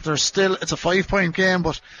here. It's a 5 point game,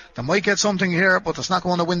 but they might get something here, but it's not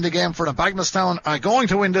going to win the game for them. Bagenalstown are going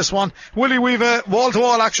to win this one. Willie, we've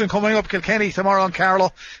wall-to-wall action coming up. Kilkenny tomorrow on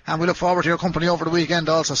Carlow, and we look forward to your company over the weekend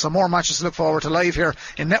also. Some more matches to look forward to live here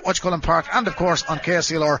in Netwatch Cullen Park, and of course on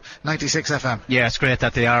KCLR 96 FM. Yeah, it's great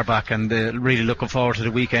that they are back, and really looking forward to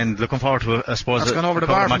the weekend. Looking forward to, I suppose, that's gone over the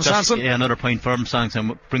bar from Sanson. Yeah, another point from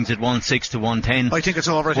Sanson brings it 1-6 to 1-10. I think it's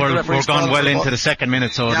over over. We're gone well into the second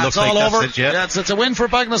minute, so it looks like that's over. it. Yeah, it's a win for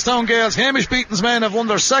Bagenalstown Gales. Hamish Beaton's men have won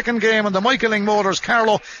their second game in the Michael Ling Motors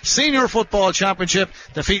Carlow Senior Football Championship,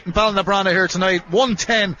 defeating Ballinabranna here tonight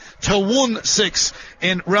 110-16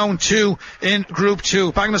 in round 2 in Group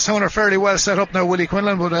 2. Bagenalstown are fairly well set up now, Willie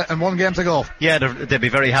Quinlan, and 1 game to go. Yeah, they'll be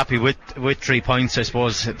very happy with 3 points, I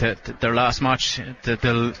suppose. Their last match,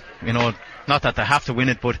 they'll, not that they have to win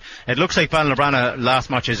it, but it looks like Ballinabranna last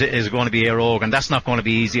match is going to be Éire Óg, and that's not going to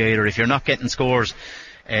be easy either. If you're not getting scores,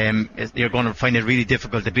 you're going to find it really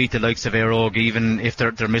difficult to beat the likes of Éire Óg, even if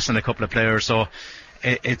they're missing a couple of players. So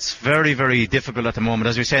it's very, very difficult at the moment.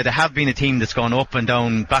 As we said, they have been a team that's gone up and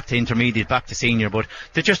down, back to intermediate, back to senior, but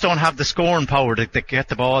they just don't have the scoring power. They get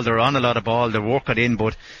the ball, they're on a lot of ball, they work it in,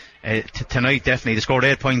 but tonight definitely they scored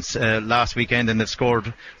 8 points last weekend, and they've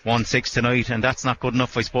scored 1-6 tonight, and that's not good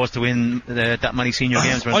enough, I suppose, to win that many senior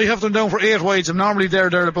games. I have them down for 8 wides. I'm normally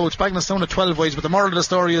thereabouts. Bagenalstown at 12 wides, but the moral of the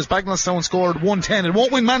story is Bagenalstown scored 110. It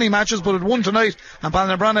won't win many matches, but it won tonight, and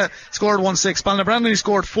Ballinabranna scored 1-6. Ballinabranna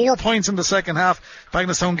scored 4 points in the second half.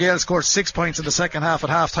 Bagenalstown Gales scored 6 points in the second half.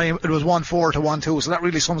 At half time it was 1-4 to 1-2, so that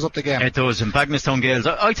really sums up the game. It does. And Bagenalstown Gales,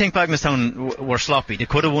 I think Bagenalstown were sloppy. They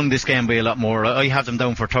could have won this game by a lot more. I have them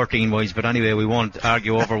down for 13 wides, but anyway, we won't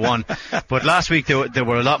argue over one. But last week they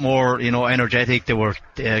were a lot more energetic. They were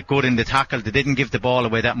good in the tackle. They didn't give the ball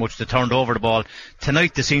away that much. They turned over the ball.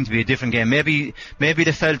 Tonight they seem to be a different game. Maybe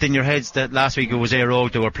they felt in your heads that last week it was Éire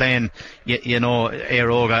Óg. They were playing Éire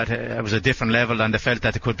Óg it was a different level, and they felt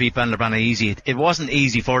that they could beat Ballinabranna easy. It wasn't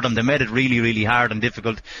easy for them. They made it really, really hard and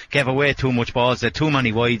difficult. Gave away too much balls. They had too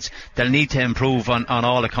many wides. They'll need to improve on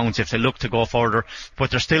all accounts if they look to go further,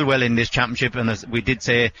 but they're still well in this championship, and as we did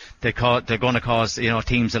say, they're going to cause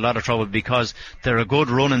teams a lot of trouble, because they're a good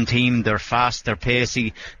running team. They're fast, they're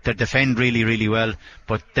pacey, they defend really, really well,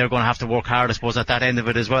 but they're going to have to work hard, I suppose, at that end of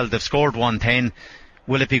it as well. They've scored 110.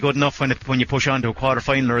 Will it be good enough when you push on to a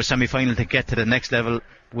quarter-final or a semi-final to get to the next level?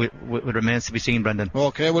 It remains to be seen, Brendan.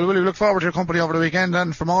 Okay, well, Willie, look forward to your company over the weekend,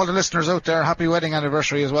 and from all the listeners out there, happy wedding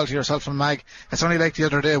anniversary as well to yourself and Mag. It's only like the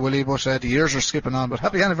other day, Willie, but the years are skipping on, but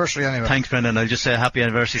happy anniversary anyway. Thanks, Brendan. I'll just say happy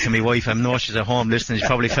anniversary to my wife. I know she's at home listening. She's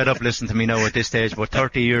probably fed up listening to me now at this stage, but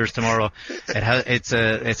 30 years tomorrow.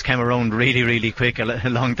 It's come around really, really quick,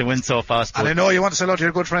 along the wind so fast. And I know you want to say hello to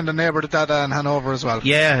your good friend and neighbour, the Dada in Hanover as well.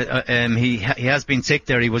 Yeah, he has been sick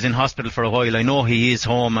there. He was in hospital for a while. I know he is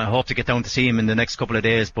home. I hope to get down to see him in the next couple of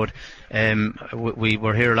days, but we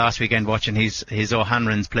were here last weekend watching his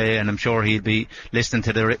O'Hanlon's play, and I'm sure he'll be listening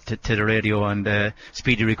to the radio, and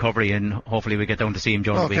speedy recovery, and hopefully we get down to see him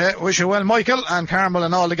during the week. Okay, wish you well, Michael and Carmel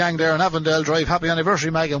and all the gang there in Avondale Drive. Happy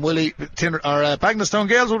anniversary, Mag and Willie. Bagenalstown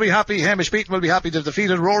Gales will be happy. Hamish Beaton will be happy. They've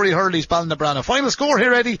defeated Rory Hurley's Ballinabranna. Final score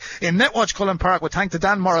here, Eddie, in Netwatch Cullen Park, with thanks to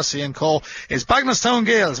Dan Morrissey and co, is Bagenalstown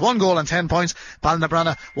Gales 1 goal and 10 points,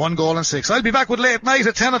 Ballinabranna 1 goal and 6. I'll be back with Late Night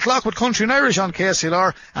at 10 o'clock with Country and Irish on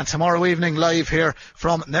KCLR, and tomorrow evening live here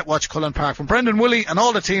from Netwatch Cullen Park. From Brendan, Willie and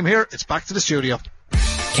all the team here, it's back to the studio.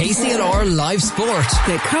 KCLR Live Sport.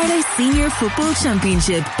 The Carlow Senior Football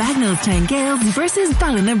Championship, Bagenalstown Gales versus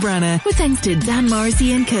Ballinabranna, with thanks to Dan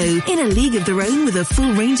Morrissey and Co. In a league of their own with a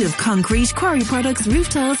full range of concrete, quarry products, roof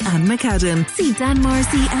tiles and macadam. See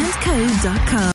danmorrisseyandco.com.